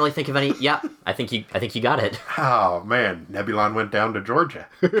 okay, I can't really think of any. Yeah, I think you got it. Oh, man. Nebulon went down to Georgia.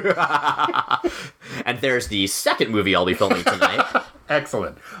 And there's the second movie I'll be filming tonight.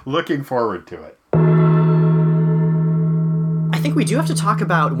 Excellent. Looking forward to it. I think we do have to talk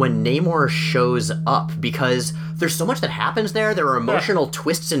about when Namor shows up, because there's so much that happens there. There are emotional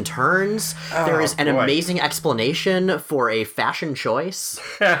twists and turns. There is an amazing explanation for a fashion choice.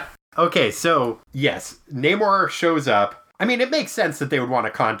 Okay, so, yes, Namor shows up. I mean, it makes sense that they would want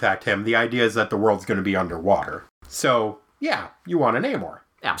to contact him. The idea is that the world's going to be underwater. So, yeah, you want a Namor.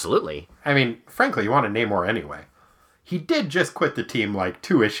 Absolutely. I mean, frankly, you want a Namor anyway. He did just quit the team like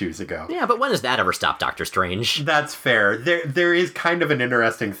 2 issues ago. Yeah, but when does that ever stop Doctor Strange? That's fair. There is kind of an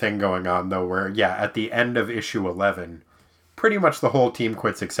interesting thing going on, though, where, yeah, at the end of issue 11, pretty much the whole team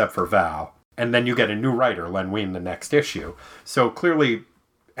quits except for Val. And then you get a new writer, Len Wein, the next issue. So clearly,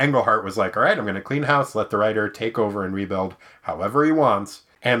 Englehart was like, all right, I'm going to clean house, let the writer take over and rebuild however he wants.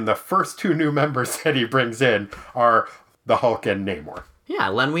 And the first 2 new members that he brings in are the Hulk and Namor. Yeah,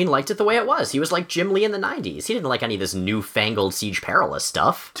 Len Wein liked it the way it was. He was like Jim Lee in the 90s. He didn't like any of this newfangled Siege Perilous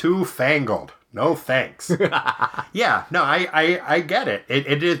stuff. Too fangled. No thanks. Yeah, no, I get it.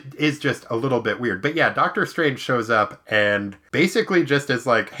 It is just a little bit weird. But yeah, Doctor Strange shows up and basically just is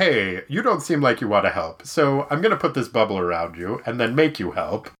like, hey, you don't seem like you want to help. So I'm going to put this bubble around you and then make you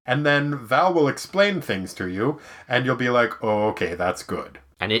help. And then Val will explain things to you and you'll be like, oh, okay, that's good.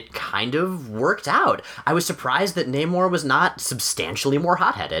 And it kind of worked out. I was surprised that Namor was not substantially more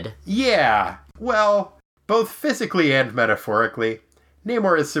hot-headed. Yeah, well, both physically and metaphorically,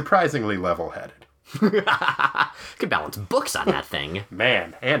 Namor is surprisingly level-headed. Could balance books on that thing.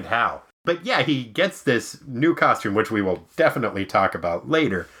 Man, and how. But yeah, he gets this new costume, which we will definitely talk about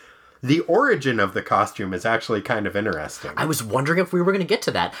later. The origin of the costume is actually kind of interesting. I was wondering if we were going to get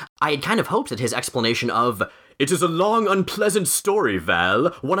to that. I had kind of hoped that his explanation of, "It is a long, unpleasant story, Val,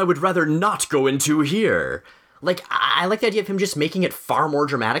 one I would rather not go into here." Like, I like the idea of him just making it far more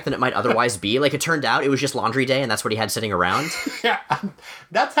dramatic than it might otherwise be. Like, it turned out it was just laundry day and that's what he had sitting around. Yeah,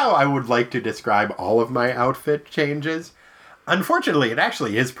 that's how I would like to describe all of my outfit changes. Unfortunately, it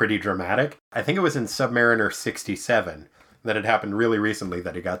actually is pretty dramatic. I think it was in Submariner 67 that it happened really recently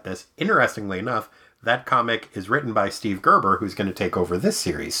that he got this. Interestingly enough, that comic is written by Steve Gerber, who's going to take over this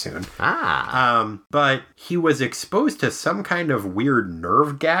series soon. But he was exposed to some kind of weird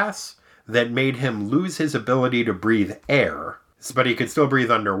nerve gas that made him lose his ability to breathe air, but he could still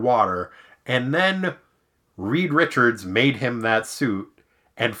breathe underwater. And then Reed Richards made him that suit,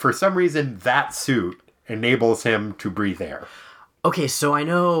 and for some reason that suit enables him to breathe air. Okay, so I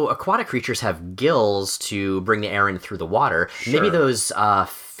know aquatic creatures have gills to bring the air in through the water. Sure. Maybe those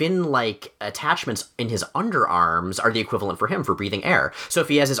fin-like attachments in his underarms are the equivalent for him for breathing air. So if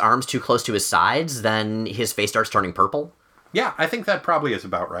he has his arms too close to his sides, then his face starts turning purple? Yeah, I think that probably is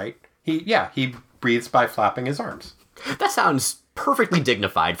about right. He breathes by flapping his arms. That sounds perfectly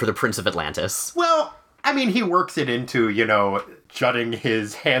dignified for the Prince of Atlantis. Well, I mean, he works it into, jutting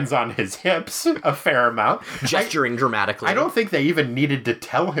his hands on his hips a fair amount. Gesturing dramatically. I don't think they even needed to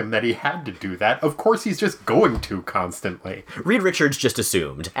tell him that he had to do that. Of course, he's just going to constantly. Reed Richards just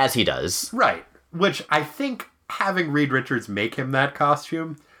assumed, as he does. Right. Which I think having Reed Richards make him that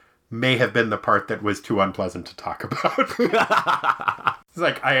costume may have been the part that was too unpleasant to talk about. It's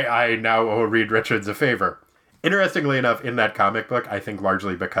like, I now owe Reed Richards a favor. Interestingly enough, in that comic book, I think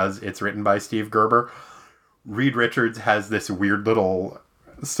largely because it's written by Steve Gerber, Reed Richards has this weird little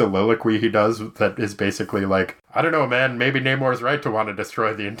soliloquy he does that is basically like, I don't know, man, maybe Namor's right to want to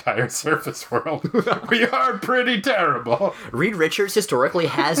destroy the entire surface world. We are pretty terrible. Reed Richards historically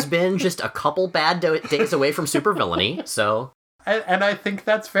has been just a couple bad days away from supervillainy, so... And I think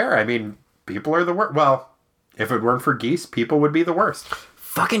that's fair. I mean, people are the worst. Well, if it weren't for Geese, people would be the worst.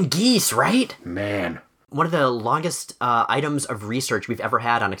 Fucking Geese, right? Man. One of the longest items of research we've ever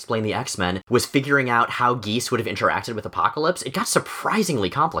had on Explain the X-Men was figuring out how Geese would have interacted with Apocalypse. It got surprisingly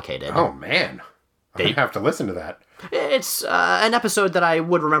complicated. Oh, man. I'd have to listen to that. It's an episode that I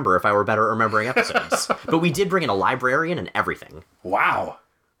would remember if I were better at remembering episodes. But we did bring in a librarian and everything. Wow.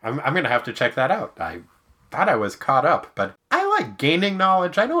 I'm going to have to check that out. I thought I was caught up, but I like gaining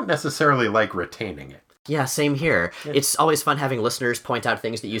knowledge. I don't necessarily like retaining it. Yeah, same here. Yeah. It's always fun having listeners point out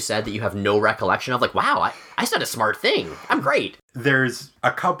things that you said that you have no recollection of. Like, wow, I said a smart thing. I'm great. There's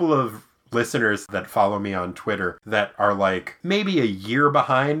a couple of listeners that follow me on Twitter that are like maybe a year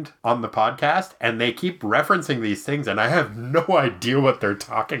behind on the podcast, and they keep referencing these things, and I have no idea what they're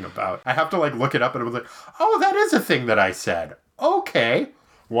talking about. I have to like look it up, and I was like, oh, that is a thing that I said. Okay.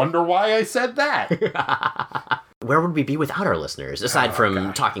 Wonder why I said that. Where would we be without our listeners, aside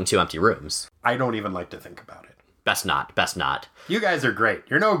from talking to empty rooms? I don't even like to think about it. Best not. You guys are great.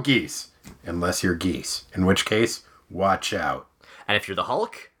 You're no geese. Unless you're geese. In which case, watch out. And if you're the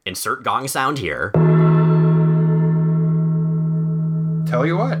Hulk, insert gong sound here. Tell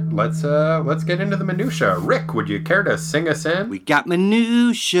you what, let's get into the minutia. Rick, would you care to sing us in? We got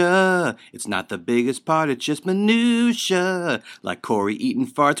minutia. It's not the biggest part, it's just minutia. Like Corey eating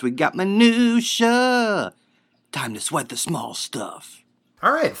farts, we got minutia. Time to sweat the small stuff.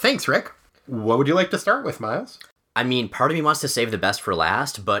 All right, thanks, Rick. What would you like to start with, Miles? I mean, part of me wants to save the best for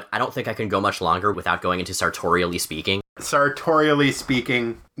last, but I don't think I can go much longer without going into sartorially speaking. Sartorially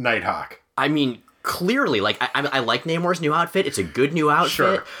speaking, Nighthawk. I mean, clearly, like, I like Namor's new outfit. It's a good new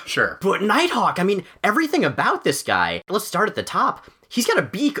outfit. Sure. But Nighthawk, I mean, everything about this guy, let's start at the top. He's got a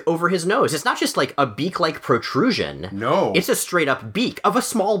beak over his nose. It's not just like a beak-like protrusion. No. It's a straight-up beak of a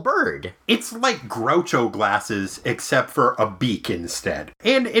small bird. It's like Groucho glasses, except for a beak instead.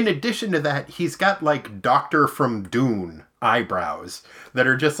 And in addition to that, he's got like Doctor from Dune eyebrows that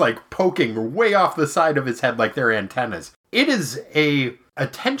are just like poking way off the side of his head like they're antennas. It is a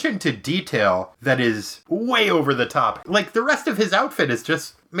attention to detail that is way over the top. Like the rest of his outfit is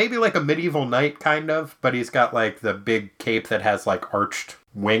just maybe like a medieval knight kind of, but he's got like the big cape that has like arched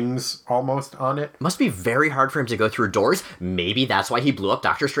wings almost on it. Must be very hard for him to go through doors. Maybe that's why he blew up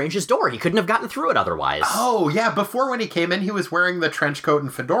Doctor Strange's door. He couldn't have gotten through it otherwise. Oh yeah, before when he came in, he was wearing the trench coat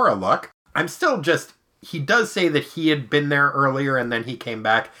and fedora look. I'm still just, he does say that he had been there earlier and then he came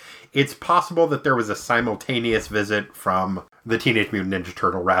back. It's possible that there was a simultaneous visit from the Teenage Mutant Ninja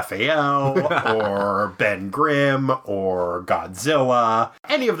Turtle Raphael, or Ben Grimm, or Godzilla,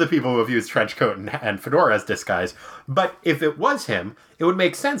 any of the people who have used trench coat and fedora as disguise. But if it was him, it would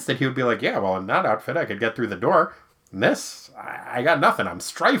make sense that he would be like, yeah, well, in that outfit, I could get through the door. In this, I got nothing. I'm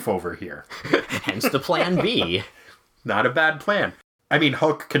Strife over here. Hence the plan B. Not a bad plan. I mean,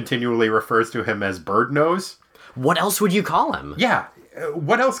 Hulk continually refers to him as Bird Nose. What else would you call him? Yeah.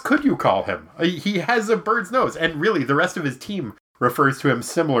 What else could you call him? He has a bird's nose, and really, the rest of his team refers to him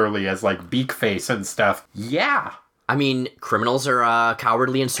similarly as, like, beak face and stuff. Yeah. I mean, criminals are a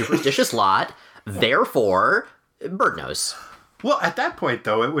cowardly and superstitious lot, therefore, bird nose. Well, at that point,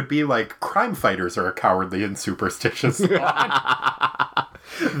 though, it would be like crime fighters are a cowardly and superstitious lot.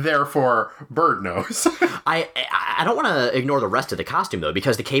 Therefore, bird nose. I don't want to ignore the rest of the costume, though,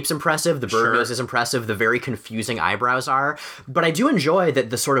 because the cape's impressive, the bird nose is impressive, the very confusing eyebrows are. But I do enjoy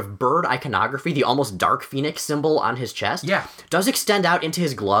that the sort of bird iconography, the almost dark phoenix symbol on his chest, does extend out into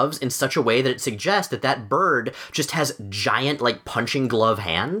his gloves in such a way that it suggests that that bird just has giant, like, punching glove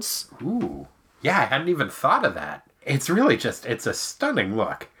hands. Ooh. Yeah, I hadn't even thought of that. It's really just, it's a stunning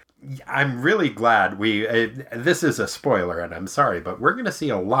look. I'm really glad this is a spoiler, and I'm sorry, but we're going to see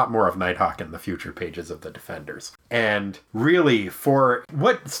a lot more of Nighthawk in the future pages of the Defenders. And really, for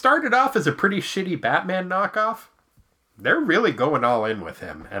what started off as a pretty shitty Batman knockoff, they're really going all in with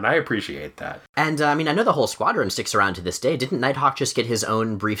him, and I appreciate that. And, I mean, I know the whole squadron sticks around to this day. Didn't Nighthawk just get his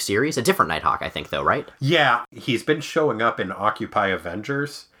own brief series? A different Nighthawk, I think, though, right? Yeah, he's been showing up in Occupy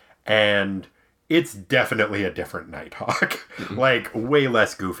Avengers, and it's definitely a different Nighthawk. Like, way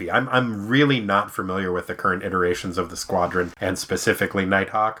less goofy. I'm really not familiar with the current iterations of the Squadron, and specifically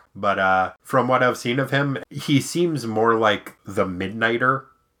Nighthawk. But from what I've seen of him, he seems more like the Midnighter,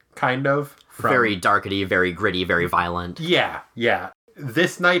 kind of. Very darkety, very gritty, very violent. Yeah.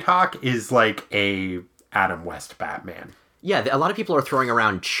 This Nighthawk is like a Adam West Batman. Yeah, a lot of people are throwing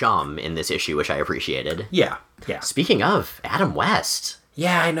around chum in this issue, which I appreciated. Yeah. Speaking of, Adam West.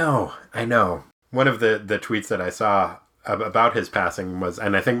 Yeah, I know. One of the tweets that I saw about his passing was,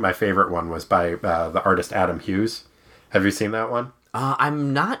 and I think my favorite one was by the artist Adam Hughes. Have you seen that one?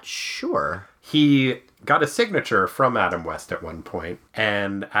 I'm not sure. He got a signature from Adam West at one point,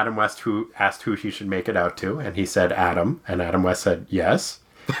 and Adam West asked who he should make it out to, and he said Adam, and Adam West said yes.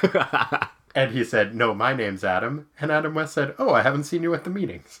 And he said, no, my name's Adam, and Adam West said, oh, I haven't seen you at the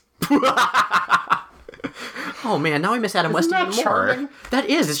meetings. Oh man, now I miss Adam West even more. Charming? That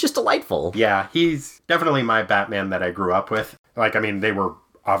is, it's just delightful. Yeah, he's definitely my Batman that I grew up with. Like, I mean, they were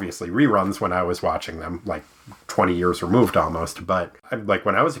obviously reruns when I was watching them, like 20 years removed almost, but like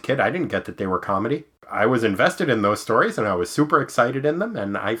when I was a kid, I didn't get that they were comedy. I was invested in those stories and I was super excited in them,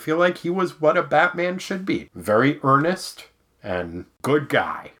 and I feel like he was what a Batman should be. Very earnest and good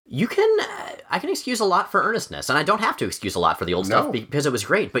guy. I can excuse a lot for earnestness, and I don't have to excuse a lot for the old stuff because it was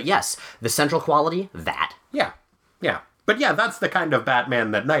great, but yes, the central quality, that. Yeah. But yeah, that's the kind of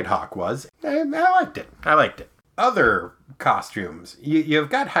Batman that Nighthawk was. I liked it. Other costumes. You've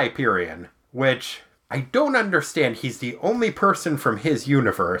got Hyperion, which I don't understand. He's the only person from his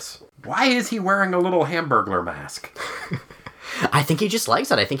universe. Why is he wearing a little Hamburglar mask? I think he just likes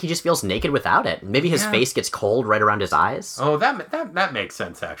it. I think he just feels naked without it. Maybe his face gets cold right around his eyes. Oh, that makes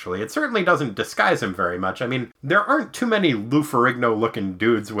sense, actually. It certainly doesn't disguise him very much. I mean, there aren't too many Lou Ferrigno-looking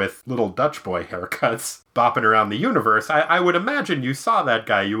dudes with little Dutch boy haircuts bopping around the universe. I would imagine you saw that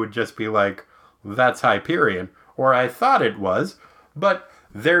guy, you would just be like, that's Hyperion. Or I thought it was, but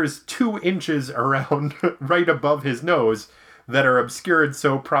there's 2 inches around right above his nose that are obscured,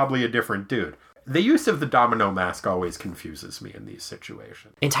 so probably a different dude. The use of the domino mask always confuses me in these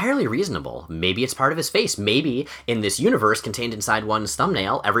situations. Entirely reasonable. Maybe it's part of his face. Maybe in this universe contained inside one's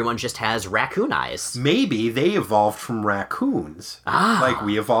thumbnail, everyone just has raccoon eyes. Maybe they evolved from raccoons. Like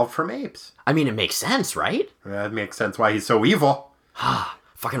we evolved from apes. I mean, it makes sense, right? That makes sense why he's so evil.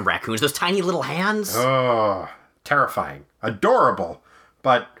 Fucking raccoons, those tiny little hands. Oh, terrifying. Adorable,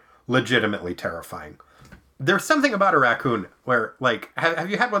 but legitimately terrifying. There's something about a raccoon where, like, have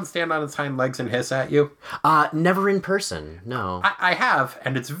you had one stand on its hind legs and hiss at you? Never in person, no. I have,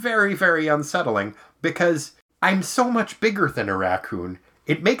 and it's very, very unsettling because I'm so much bigger than a raccoon.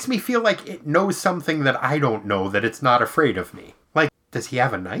 It makes me feel like it knows something that I don't know, that it's not afraid of me. Like, does he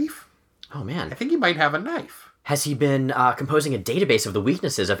have a knife? Oh, man. I think he might have a knife. Has he been composing a database of the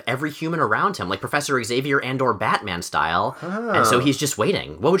weaknesses of every human around him, like Professor Xavier and or Batman style? And so he's just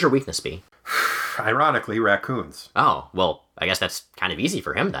waiting. What would your weakness be? Ironically, raccoons. Oh, well, I guess that's kind of easy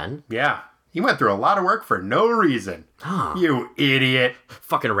for him then. Yeah. He went through a lot of work for no reason. You idiot.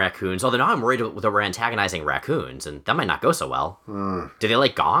 Fucking raccoons. Although now I'm worried that we're antagonizing raccoons, and that might not go so well. Do they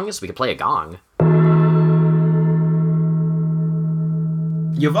like gongs? We could play a gong.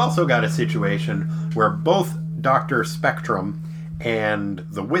 You've also got a situation where both Dr. Spectrum and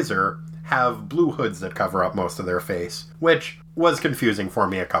the Whizzer have blue hoods that cover up most of their face, which was confusing for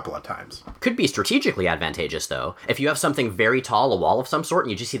me a couple of times. Could be strategically advantageous, though. If you have something very tall, a wall of some sort,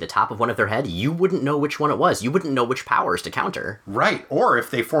 and you just see the top of one of their head, you wouldn't know which one it was. You wouldn't know which powers to counter. Right, or if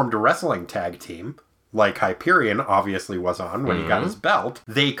they formed a wrestling tag team, like Hyperion obviously was on when he got his belt,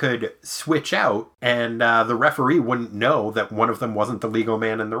 they could switch out, and the referee wouldn't know that one of them wasn't the legal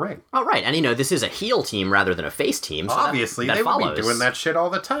man in the ring. Oh, right, and this is a heel team rather than a face team, so obviously, that they follows. would be doing that shit all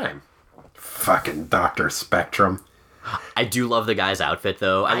the time. Fucking Dr. Spectrum. I do love the guy's outfit,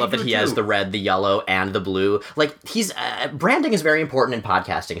 though. I love that he has the red, the yellow, and the blue. Like, he's... branding is very important in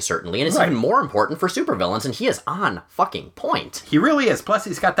podcasting, certainly, and it's even more important for supervillains, and he is on fucking point. He really is. Plus,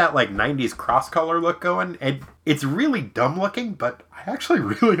 he's got that, like, 90s cross-color look going, and it's really dumb-looking, but I actually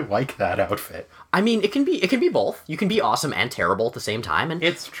really like that outfit. I mean, it can be both. You can be awesome and terrible at the same time, and...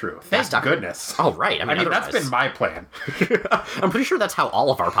 It's true. Thank goodness. Oh, right. I mean that's been my plan. I'm pretty sure that's how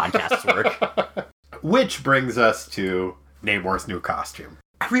all of our podcasts work. Which brings us to Namor's new costume.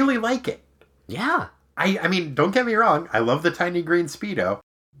 I really like it. Yeah. I mean, don't get me wrong. I love the tiny green Speedo.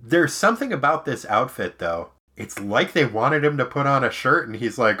 There's something about this outfit, though. It's like they wanted him to put on a shirt, and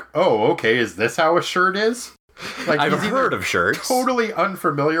he's like, oh, okay, is this how a shirt is? Like, I've heard of shirts. Totally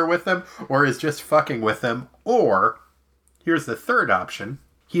unfamiliar with them, or is just fucking with them. Or, here's the third option.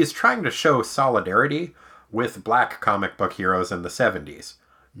 He is trying to show solidarity with black comic book heroes in the 70s.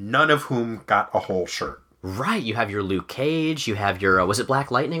 None of whom got a whole shirt. Right, you have your Luke Cage, you have your, was it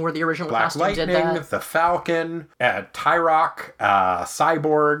Black Lightning where the original costume did that? Black Lightning, the Falcon, Tyrock,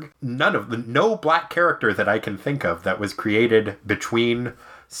 Cyborg, no black character that I can think of that was created between,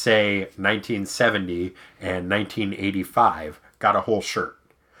 say, 1970 and 1985 got a whole shirt.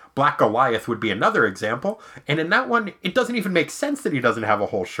 Black Goliath would be another example. And in that one, it doesn't even make sense that he doesn't have a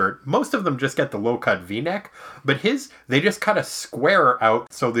whole shirt. Most of them just get the low-cut V-neck. But they just cut a square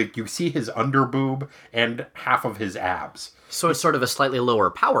out so that you see his underboob and half of his abs. So it's sort of a slightly lower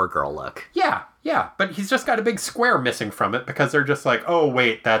Power Girl look. Yeah. But he's just got a big square missing from it because they're just like, oh,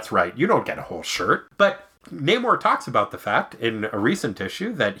 wait, that's right. You don't get a whole shirt. But Namor talks about the fact in a recent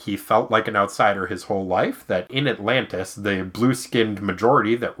issue that he felt like an outsider his whole life, that in Atlantis, the blue-skinned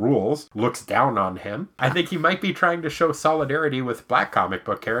majority that rules looks down on him. I think he might be trying to show solidarity with black comic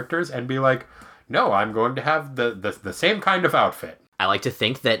book characters and be like, no, I'm going to have the same kind of outfit. I like to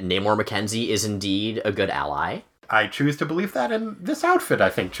think that Namor Mackenzie is indeed a good ally. I choose to believe that, and this outfit, I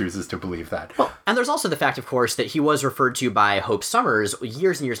think, chooses to believe that. Well, and there's also the fact, of course, that he was referred to by Hope Summers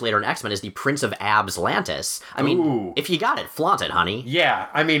years and years later in X-Men as the Prince of Abslantis. I mean, if you got it, flaunt it, honey. Yeah,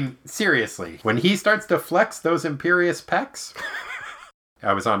 I mean, seriously. When he starts to flex those imperious pecs...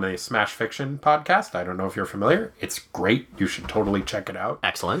 I was on a Smash Fiction podcast. I don't know if you're familiar. It's great. You should totally check it out.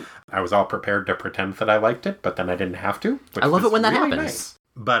 Excellent. I was all prepared to pretend that I liked it, but then I didn't have to. I love it when that happens. Nice.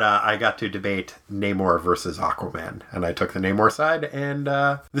 But I got to debate Namor versus Aquaman, and I took the Namor side, and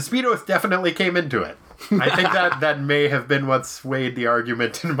the Speedos definitely came into it. I think that may have been what swayed the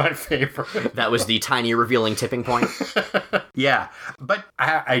argument in my favor. That was the tiny revealing tipping point. Yeah, but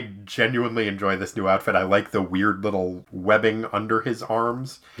I genuinely enjoy this new outfit. I like the weird little webbing under his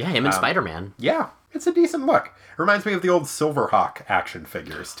arms. Yeah, him and Spider-Man. Yeah, it's a decent look. Reminds me of the old Silverhawk action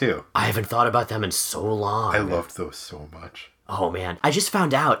figures, too. I haven't thought about them in so long. I loved those so much. Oh, man. I just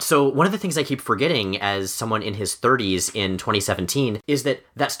found out. So one of the things I keep forgetting as someone in his 30s in 2017 is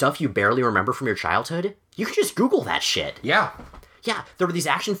that stuff you barely remember from your childhood, you can just Google that shit. Yeah. Yeah, there were these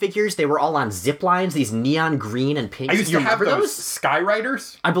action figures. They were all on zip lines, these neon green and pink. I used to have those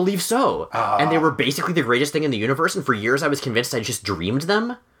Skyriders. I believe so. And they were basically the greatest thing in the universe, and for years I was convinced I just dreamed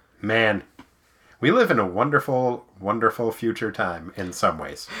them. Man. We live in a wonderful, wonderful future time in some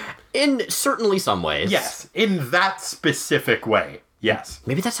ways. In certainly some ways. Yes, in that specific way. Yes.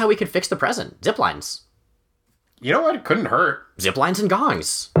 Maybe that's how we could fix the present. Zip lines. You know what? It couldn't hurt. Zip lines and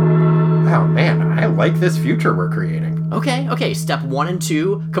gongs. Oh, man, I like this future we're creating. Okay. Step 1 and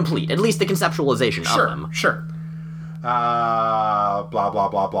 2, complete. At least the conceptualization of them. Sure. Blah, blah, blah,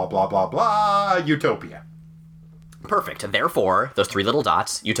 blah, blah, blah, blah. Utopia. Perfect. Therefore, those 3 little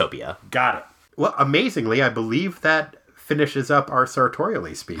dots, Utopia. Got it. Well, amazingly, I believe that finishes up our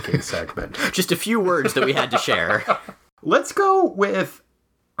sartorially speaking segment. Just a few words that we had to share. Let's go with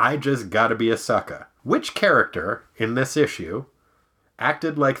I Just Gotta Be a Sucka. Which character in this issue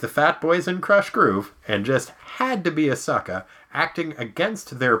acted like the Fat Boys in Crush Groove and just had to be a sucka, acting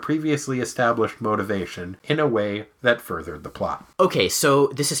against their previously established motivation in a way that furthered the plot? Okay, so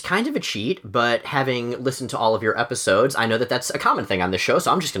this is kind of a cheat, but having listened to all of your episodes, I know that that's a common thing on this show,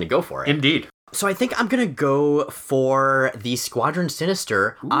 so I'm just going to go for it. Indeed. So I think I'm going to go for the Squadron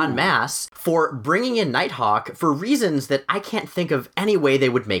Sinister en masse for bringing in Nighthawk for reasons that I can't think of any way they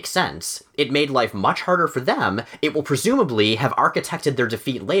would make sense. It made life much harder for them. It will presumably have architected their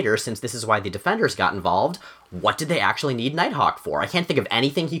defeat later, since this is why the Defenders got involved. What did they actually need Nighthawk for? I can't think of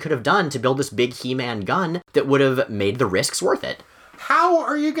anything he could have done to build this big He-Man gun that would have made the risks worth it. How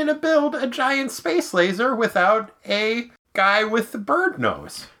are you going to build a giant space laser without a guy with the bird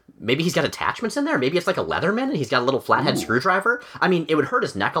nose? Maybe he's got attachments in there. Maybe it's like a Leatherman and he's got a little flathead screwdriver. I mean, it would hurt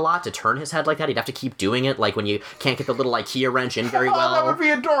his neck a lot to turn his head like that. He'd have to keep doing it, like when you can't get the little IKEA wrench in very well. That would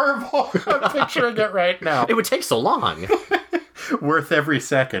be adorable. I'm picturing it right now. It would take so long. Worth every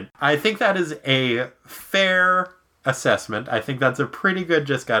second. I think that is a fair assessment. I think that's a pretty good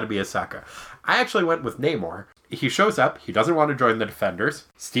just gotta be a sucker. I actually went with Namor. He shows up. He doesn't want to join the Defenders.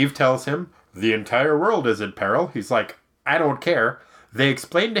 Steve tells him, the entire world is in peril. He's like, I don't care. They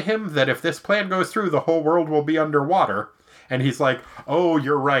explain to him that if this plan goes through, the whole world will be underwater. And he's like, oh,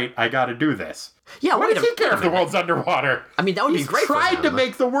 you're right, I gotta do this. Yeah, why does he care if the world's underwater? I mean, that would be great for him. He's tried to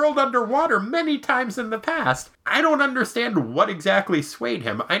make the world underwater many times in the past. I don't understand what exactly swayed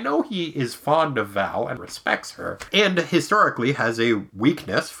him. I know he is fond of Val and respects her, and historically has a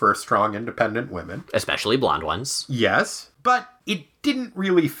weakness for strong, independent women. Especially blonde ones. Yes, but it didn't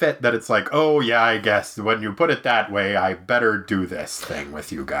really fit that it's like, oh yeah, I guess when you put it that way, I better do this thing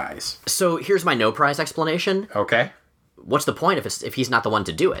with you guys. So here's my no prize explanation. Okay. What's the point if he's not the one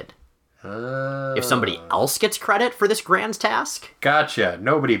to do it? If somebody else gets credit for this grand task? Gotcha.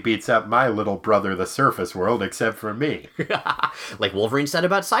 Nobody beats up my little brother, the surface world, except for me. Like Wolverine said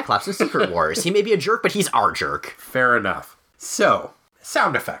about Cyclops in Secret Wars. He may be a jerk, but he's our jerk. Fair enough. So,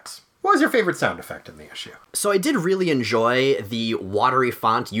 sound effects. What was your favorite sound effect in the issue? So I did really enjoy the watery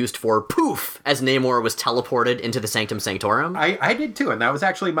font used for poof as Namor was teleported into the Sanctum Sanctorum. I did too, and that was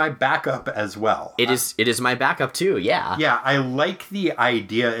actually my backup as well. It is my backup too, yeah. Yeah, I like the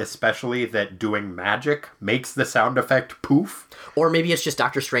idea especially that doing magic makes the sound effect poof. Or maybe it's just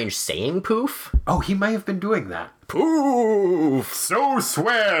Doctor Strange saying poof. Oh, he might have been doing that. Poof! So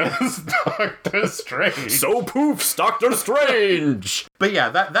swears Doctor Strange. So poofs Doctor Strange! But yeah,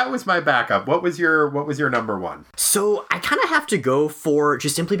 that was my backup. What was your number one? So I kind of have to go for,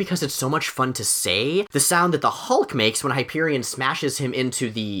 just simply because it's so much fun to say, the sound that the Hulk makes when Hyperion smashes him into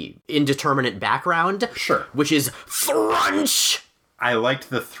the indeterminate background. Sure. Which is thrunch! I liked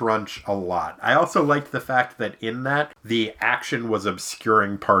the thrunch a lot. I also liked the fact that in that, the action was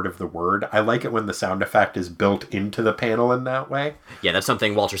obscuring part of the word. I like it when the sound effect is built into the panel in that way. Yeah, that's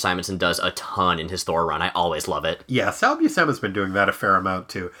something Walter Simonson does a ton in his Thor run. I always love it. Yeah, Sal Buscema's been doing that a fair amount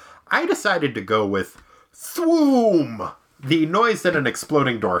too. I decided to go with thwoom, the noise that an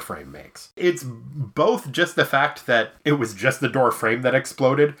exploding door frame makes. It's both just the fact that it was just the door frame that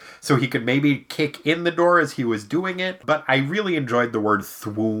exploded, so he could maybe kick in the door as he was doing it, but I really enjoyed the word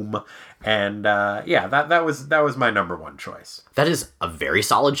thwoom, and yeah, that was my number one choice. That is a very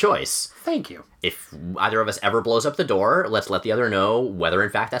solid choice. Thank you. If either of us ever blows up the door, let's let the other know whether in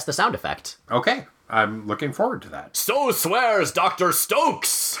fact that's the sound effect. Okay, I'm looking forward to that. So swears Dr.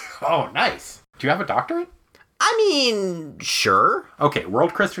 Stokes! Oh, nice. Do you have a doctorate? I mean, sure. Okay,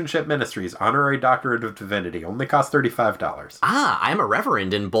 World Christianship Ministries, Honorary Doctorate of Divinity, only costs $35. I'm a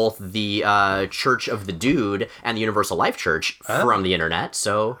reverend in both the Church of the Dude and the Universal Life Church from the internet,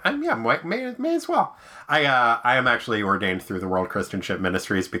 so... Yeah, may as well. I am actually ordained through the World Christianship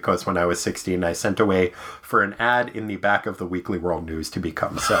Ministries because when I was 16, I sent away for an ad in the back of the Weekly World News to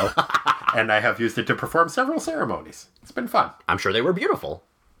become so. And I have used it to perform several ceremonies. It's been fun. I'm sure they were beautiful.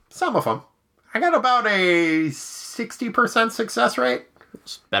 Some of them. I got about a 60% success rate.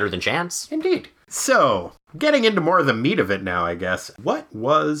 It's better than chance. Indeed. So, getting into more of the meat of it now, I guess. What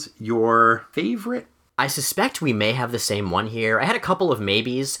was your favorite? I suspect we may have the same one here. I had a couple of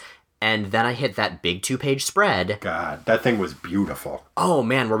maybes, and then I hit that big 2-page spread. God, that thing was beautiful. Oh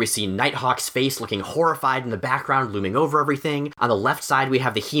man, where we see Nighthawk's face looking horrified in the background, looming over everything. On the left side, we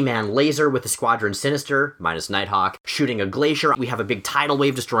have the He-Man laser with the Squadron Sinister, minus Nighthawk, shooting a glacier. We have a big tidal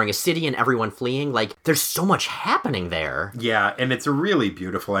wave destroying a city and everyone fleeing. Like, there's so much happening there. Yeah, and it's really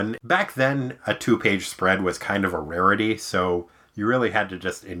beautiful. And back then, a 2-page spread was kind of a rarity, so... you really had to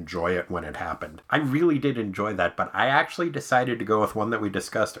just enjoy it when it happened. I really did enjoy that, but I actually decided to go with one that we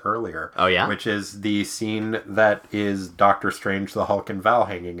discussed earlier. Oh, yeah? Which is the scene that is Doctor Strange, the Hulk, and Val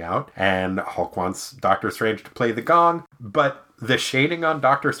hanging out, and Hulk wants Doctor Strange to play the gong, but the shading on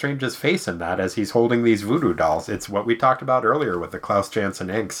Doctor Strange's face in that as he's holding these voodoo dolls, it's what we talked about earlier with the Klaus Janson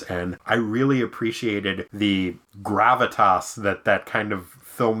inks, and I really appreciated the gravitas that kind of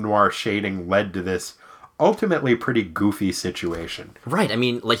film noir shading led to this ultimately pretty goofy situation. Right, I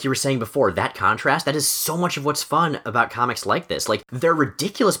mean, like you were saying before, that contrast, that is so much of what's fun about comics like this. Like, they're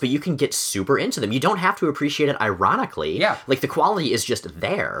ridiculous, but you can get super into them. You don't have to appreciate it ironically. Yeah. Like, the quality is just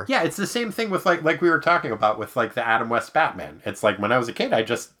there. Yeah, it's the same thing with, like we were talking about with, like, the Adam West Batman. It's like, when I was a kid, I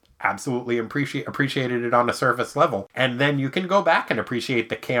just absolutely appreciated it on a surface level. And then you can go back and appreciate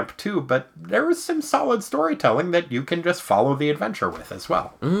the camp too, but there was some solid storytelling that you can just follow the adventure with as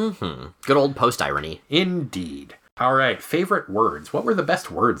well. Mm-hmm. Good old post-irony. Indeed. All right, favorite words. What were the best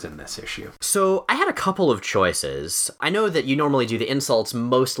words in this issue? So, I had a couple of choices. I know that you normally do the insults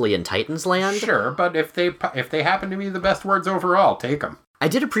mostly in Titans Land. Sure, but if they happen to be the best words overall, take them. I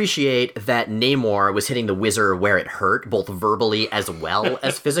did appreciate that Namor was hitting the Whizzer where it hurt, both verbally as well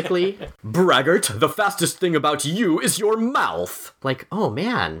as physically. Braggart, the fastest thing about you is your mouth. Like, oh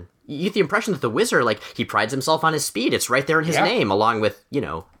man. You get the impression that the Whizzer, like, he prides himself on his speed. It's right there in his name, along with,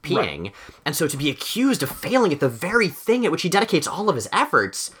 peeing. Right. And so to be accused of failing at the very thing at which he dedicates all of his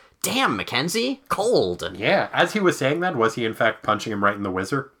efforts, damn, Mackenzie, cold. Yeah, as he was saying that, was he in fact punching him right in the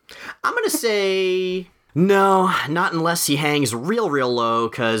Whizzer? I'm gonna say... no, not unless he hangs real low,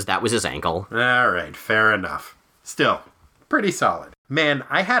 because that was his ankle. All right, fair enough. Still, pretty solid. Man,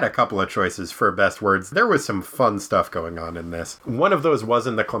 I had a couple of choices for best words. There was some fun stuff going on in this. One of those was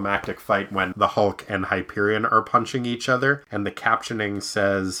in the climactic fight when the Hulk and Hyperion are punching each other, and the captioning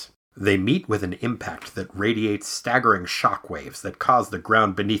says... they meet with an impact that radiates staggering shockwaves that cause the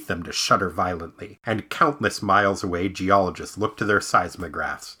ground beneath them to shudder violently, and countless miles away geologists look to their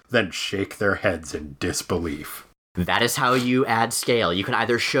seismographs, then shake their heads in disbelief. That is how you add scale. You can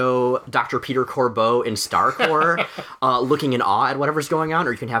either show Dr. Peter Corbeau in Starcore looking in awe at whatever's going on,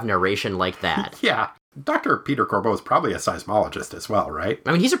 or you can have narration like that. Yeah. Dr. Peter Corbeau is probably a seismologist as well, right?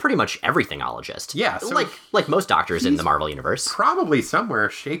 I mean, he's a pretty much everythingologist. Yeah. So like most doctors in the Marvel Universe. Probably somewhere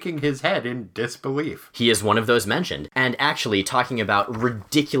shaking his head in disbelief. He is one of those mentioned. And actually, talking about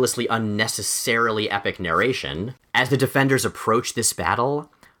ridiculously unnecessarily epic narration, as the Defenders approach this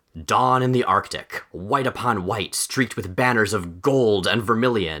battle, dawn in the Arctic, white upon white, streaked with banners of gold and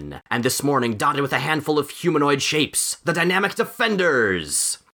vermilion, and this morning dotted with a handful of humanoid shapes, the dynamic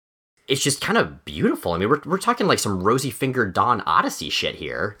Defenders! It's just kind of beautiful. I mean, we're talking like some rosy-fingered Dawn Odyssey shit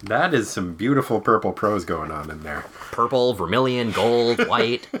here. That is some beautiful purple prose going on in there. Purple, vermilion, gold,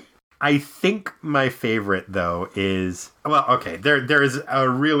 white. I think my favorite, though, is... Well, okay, there is a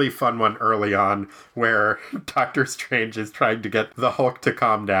really fun one early on where Doctor Strange is trying to get the Hulk to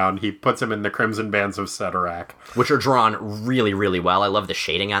calm down. He puts him in the Crimson Bands of Cedorak. Which are drawn really, really well. I love the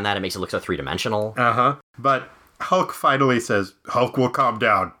shading on that. It makes it look so three-dimensional. Uh-huh. But Hulk finally says, Hulk will calm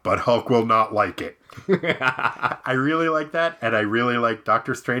down, but Hulk will not like it. I really like that, and I really like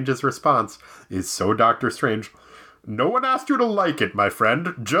Doctor Strange's response. Is so Doctor Strange... No one asked you to like it, my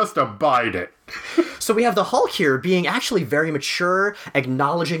friend. Just abide it. So we have the Hulk here being actually very mature,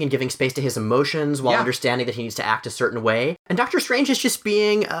 acknowledging and giving space to his emotions while understanding that he needs to act a certain way. And Doctor Strange is just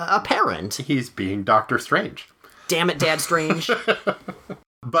being a parent. He's being Doctor Strange. Damn it, Dad Strange.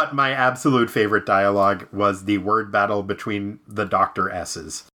 But my absolute favorite dialogue was the word battle between the Dr.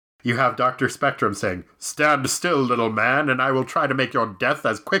 S's. You have Dr. Spectrum saying, "Stand still, little man, and I will try to make your death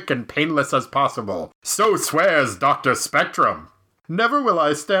as quick and painless as possible. So swears Dr. Spectrum. Never will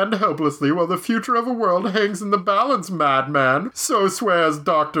I stand helplessly while the future of a world hangs in the balance, madman. So swears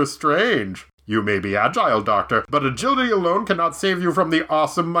Dr. Strange. You may be agile, Doctor, but agility alone cannot save you from the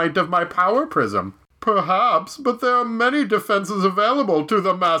awesome might of my power prism. Perhaps, but there are many defenses available to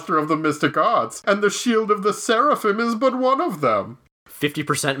the Master of the Mystic Arts, and the Shield of the Seraphim is but one of them."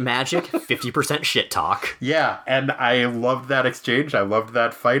 50% magic, 50% shit talk. Yeah, and I loved that exchange, I loved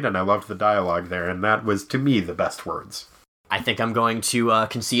that fight, and I loved the dialogue there, and that was, to me, the best words. I think I'm going to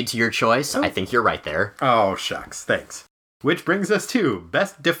concede to your choice. I think you're right there. Oh, shucks, thanks. Which brings us to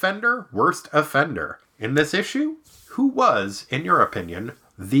Best Defender, Worst Offender. In this issue, who was, in your opinion,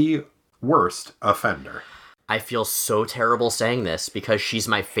 the worst offender? I feel so terrible saying this because she's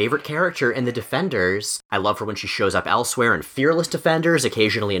my favorite character in the Defenders. I love her when she shows up elsewhere in Fearless Defenders,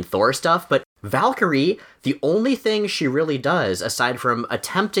 occasionally in Thor stuff, but Valkyrie, the only thing she really does, aside from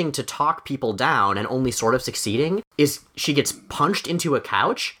attempting to talk people down and only sort of succeeding, is she gets punched into a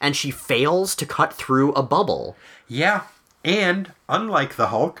couch and she fails to cut through a bubble. Yeah. And, unlike the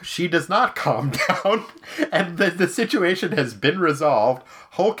Hulk, she does not calm down, and the situation has been resolved.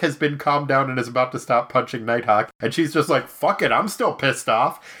 Hulk has been calmed down and is about to stop punching Nighthawk, and she's just like, fuck it, I'm still pissed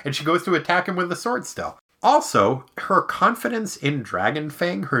off, and she goes to attack him with the sword still. Also, her confidence in Dragon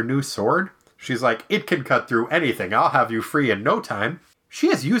Fang, her new sword, she's like, it can cut through anything, I'll have you free in no time. She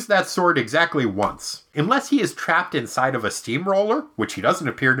has used that sword exactly once. Unless he is trapped inside of a steamroller, which he doesn't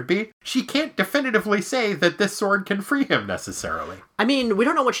appear to be, she can't definitively say that this sword can free him necessarily. I mean, we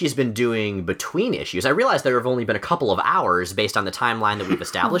don't know what she's been doing between issues. I realize there have only been a couple of hours based on the timeline that we've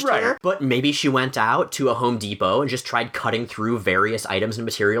established right. here, but maybe she went out to a Home Depot and just tried cutting through various items and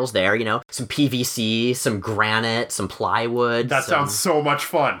materials there, you know, some PVC, some granite, some plywood. That sounds so much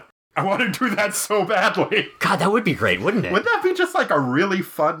fun. I want to do that so badly. God, that would be great, wouldn't it? Would that be just like a really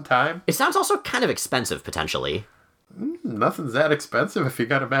fun time? It sounds also kind of expensive, potentially. Nothing's that expensive if you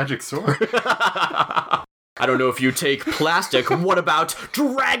got a magic sword. I don't know if you take plastic. What about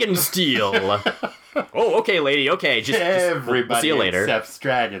dragon steel? Oh, okay, lady. Okay, just everybody we'll see you later. Except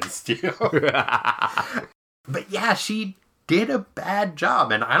dragon steel. But yeah, she did a bad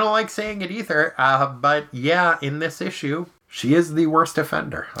job, and I don't like saying it either. But yeah, in this issue, she is the worst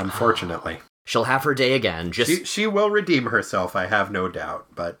offender, unfortunately. She'll have her day again. She will redeem herself, I have no doubt.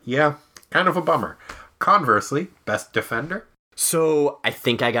 But yeah, kind of a bummer. Conversely, best defender? So I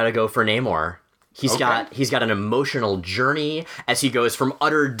think I gotta go for Namor. He's got an emotional journey as he goes from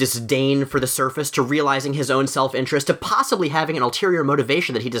utter disdain for the surface to realizing his own self-interest to possibly having an ulterior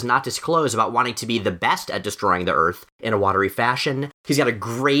motivation that he does not disclose about wanting to be the best at destroying the Earth in a watery fashion. He's got a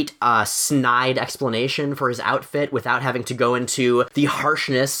great, snide explanation for his outfit without having to go into the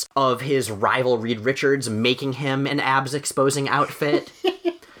harshness of his rival Reed Richards making him an abs-exposing outfit.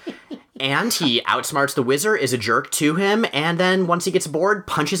 And he outsmarts the Wizard, is a jerk to him, and then once he gets bored,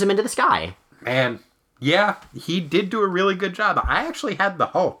 punches him into the sky. Man, yeah, he did do a really good job. I actually had the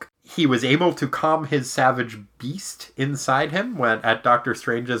Hulk. He was able to calm his savage beast inside him at Doctor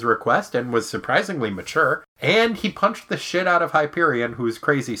Strange's request and was surprisingly mature. And he punched the shit out of Hyperion, who's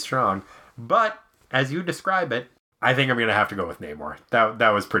crazy strong. But, as you describe it, I think I'm going to have to go with Namor. That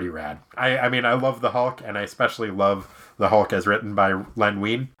was pretty rad. I mean, I love the Hulk, and I especially love the Hulk as written by Len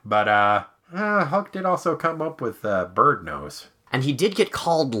Wein. But Hulk did also come up with Bird Nose. And he did get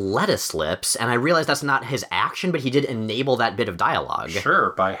called Lettuce Lips, and I realize that's not his action, but he did enable that bit of dialogue.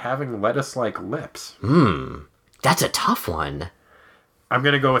 Sure, by having lettuce-like lips. That's a tough one. I'm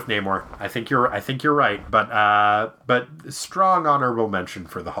gonna go with Namor. I think you're right, but strong honorable mention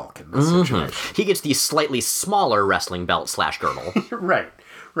for the Hulk in this situation. He gets the slightly smaller wrestling belt / girdle.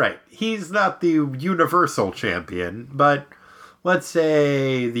 Right. He's not the Universal Champion, but let's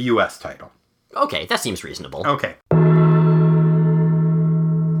say the U.S. title. Okay, that seems reasonable. Okay.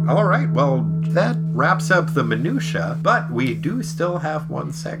 All right, well, that wraps up the minutia, but we do still have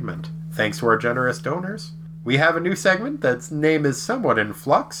one segment. Thanks to our generous donors, we have a new segment that's name is somewhat in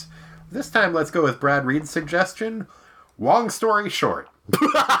flux. This time, let's go with Brad Reed's suggestion, Long Story Short.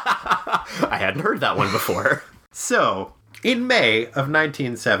 I hadn't heard that one before. So, in May of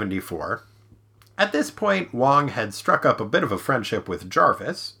 1974, at this point, Wong had struck up a bit of a friendship with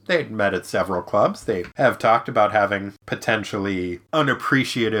Jarvis. They'd met at several clubs. They have talked about having potentially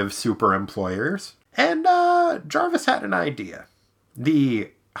unappreciative super employers. And Jarvis had an idea. The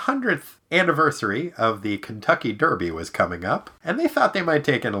 100th anniversary of the Kentucky Derby was coming up, and they thought they might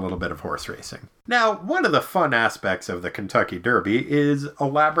take in a little bit of horse racing. Now, one of the fun aspects of the Kentucky Derby is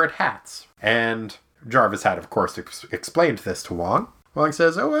elaborate hats. And Jarvis had, of course, explained this to Wong. Wong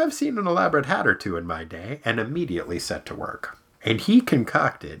says, I've seen an elaborate hat or two in my day, and immediately set to work. And he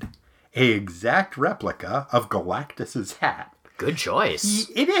concocted an exact replica of Galactus's hat. Good choice.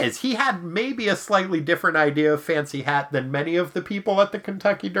 It is. He had maybe a slightly different idea of fancy hat than many of the people at the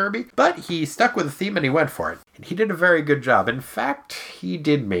Kentucky Derby, but he stuck with the theme and he went for it. And he did a very good job. In fact, he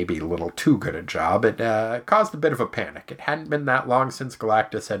did maybe a little too good a job. It caused a bit of a panic. It hadn't been that long since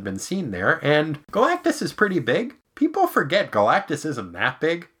Galactus had been seen there, and Galactus is pretty big. People forget Galactus isn't that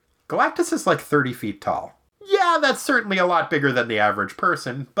big. Galactus is like 30 feet tall. Yeah, that's certainly a lot bigger than the average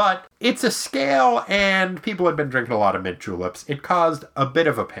person, but it's a scale, and people had been drinking a lot of mint juleps. It caused a bit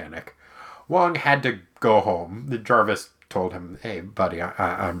of a panic. Wong had to go home. Jarvis told him, hey, buddy,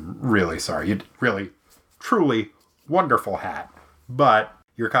 I'm really sorry. You really, truly wonderful hat, but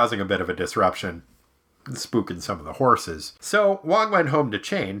you're causing a bit of a disruption, spooking some of the horses. So Wong went home to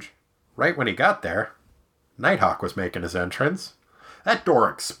change. Right when he got there, Nighthawk was making his entrance. That door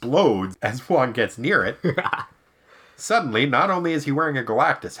explodes as Wong gets near it. Suddenly, not only is he wearing a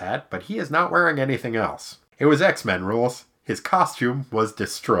Galactus hat, but he is not wearing anything else. It was X-Men rules. His costume was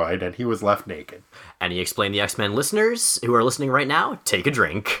destroyed, and he was left naked. And he explained the X-Men listeners who are listening right now, take a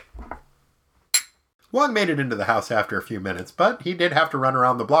drink. Wong made it into the house after a few minutes, but he did have to run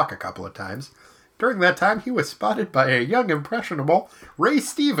around the block a couple of times. During that time, he was spotted by a young, impressionable Ray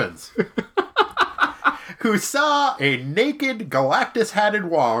Stevens, who saw a naked Galactus-hatted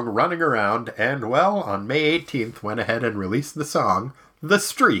Wong running around and, well, on May 18th went ahead and released the song, The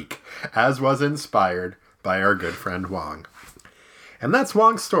Streak, as was inspired by our good friend Wong. And that's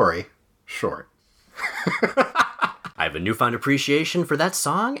Wong's story, short. I have a newfound appreciation for that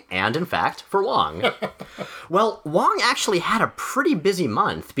song, and in fact, for Wong. Well, Wong actually had a pretty busy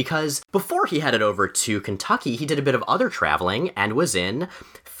month, because before he headed over to Kentucky, he did a bit of other traveling and was in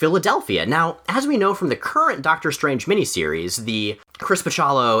Philadelphia. Now, as we know from the current Doctor Strange miniseries, the Chris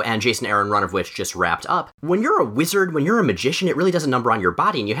Bachalo and Jason Aaron run of which just wrapped up, when you're a wizard, when you're a magician, it really does a number on your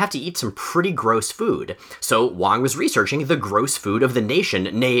body, and you have to eat some pretty gross food. So Wong was researching the gross food of the nation,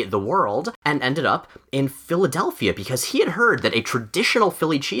 nay, the world, and ended up in Philadelphia because he had heard that a traditional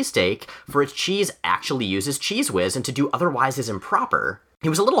Philly cheesesteak, for its cheese, actually uses Cheese Whiz, and to do otherwise is improper. He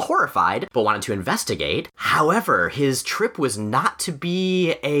was a little horrified, but wanted to investigate. However, his trip was not to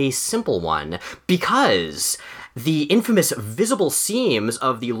be a simple one, because the infamous visible seams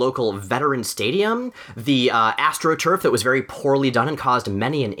of the local veteran stadium, the AstroTurf that was very poorly done and caused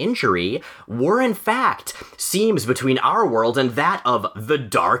many an injury, were in fact seams between our world and that of the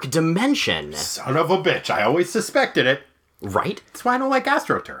Dark Dimension. Son of a bitch, I always suspected it. Right? That's why I don't like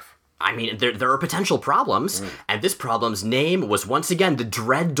AstroTurf. I mean, there are potential problems, and this problem's name was once again the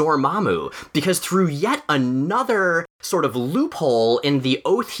Dread Dormammu, because through yet another sort of loophole in the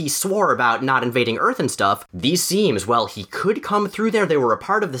oath he swore about not invading Earth and stuff, these seams, well, he could come through there, they were a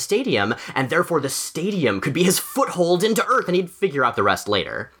part of the stadium, and therefore the stadium could be his foothold into Earth, and he'd figure out the rest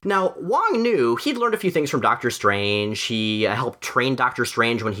later. Now, Wong knew he'd learned a few things from Doctor Strange. He helped train Doctor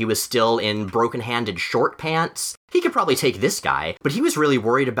Strange when he was still in broken-handed short pants. He could probably take this guy, but he was really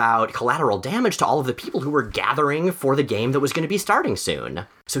worried about collateral damage to all of the people who were gathering for the game that was going to be starting soon.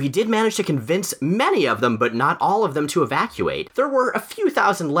 So he did manage to convince many of them, but not all of them, to evacuate. There were a few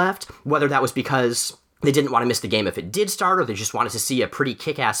thousand left, whether that was because they didn't want to miss the game if it did start, or they just wanted to see a pretty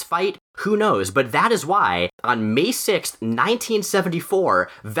kick-ass fight. Who knows? But that is why, on May 6th, 1974,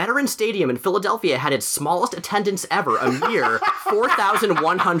 Veterans Stadium in Philadelphia had its smallest attendance ever, a mere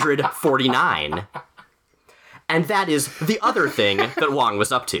 4,149. And that is the other thing that Wong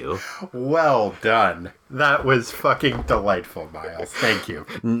was up to. Well done. That was fucking delightful, Miles. Thank you.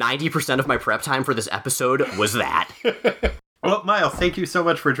 90% of my prep time for this episode was that. Well, Miles, thank you so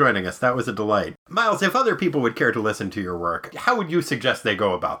much for joining us. That was a delight. Miles, if other people would care to listen to your work, how would you suggest they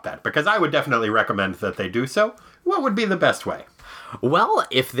go about that? Because I would definitely recommend that they do so. What would be the best way? Well,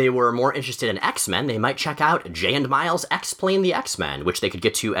 if they were more interested in X-Men, they might check out Jay and Miles Explain the X-Men, which they could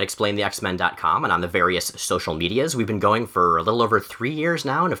get to at explainthexmen.com and on the various social medias. We've been going for a little over 3 years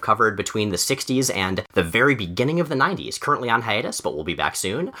now and have covered between the 60s and the very beginning of the 90s. Currently on hiatus, but we'll be back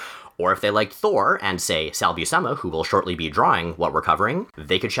soon. Or if they liked Thor and, say, Sal Buscema, who will shortly be drawing what we're covering,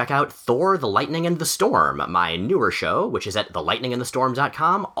 they could check out Thor, the Lightning and the Storm, my newer show, which is at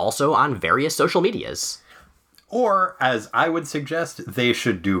thelightningandstorm.com, also on various social medias. Or, as I would suggest, they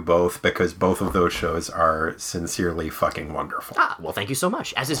should do both, because both of those shows are sincerely fucking wonderful. Well, thank you so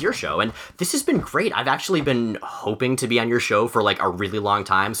much, as is your show. And this has been great. I've actually been hoping to be on your show for, like, a really long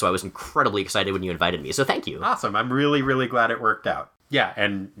time, so I was incredibly excited when you invited me. So thank you. Awesome. I'm really, really glad it worked out. Yeah,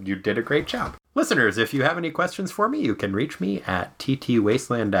 and you did a great job. Listeners, if you have any questions for me, you can reach me at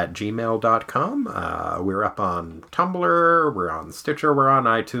ttwasteland@gmail.com. We're up on Tumblr, we're on Stitcher, we're on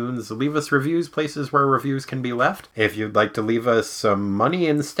iTunes. Leave us reviews, places where reviews can be left. If you'd like to leave us some money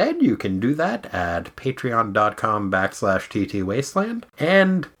instead, you can do that at patreon.com/ttwasteland.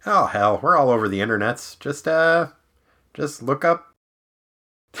 And, oh hell, we're all over the internets. Just look up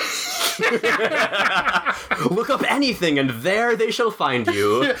Look up anything, and there they shall find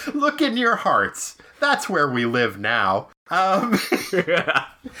you. Look in your hearts. That's where we live now.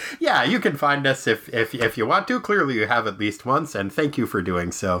 Yeah, you can find us if you want to. Clearly you have at least once, and thank you for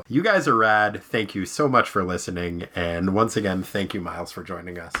doing so. You guys are rad. Thank you so much for listening. And once again, thank you, Miles, for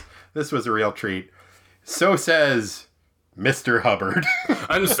joining us. This was a real treat. So says Mr. Hubbard.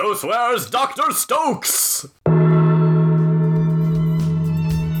 And so swears Dr. Stokes.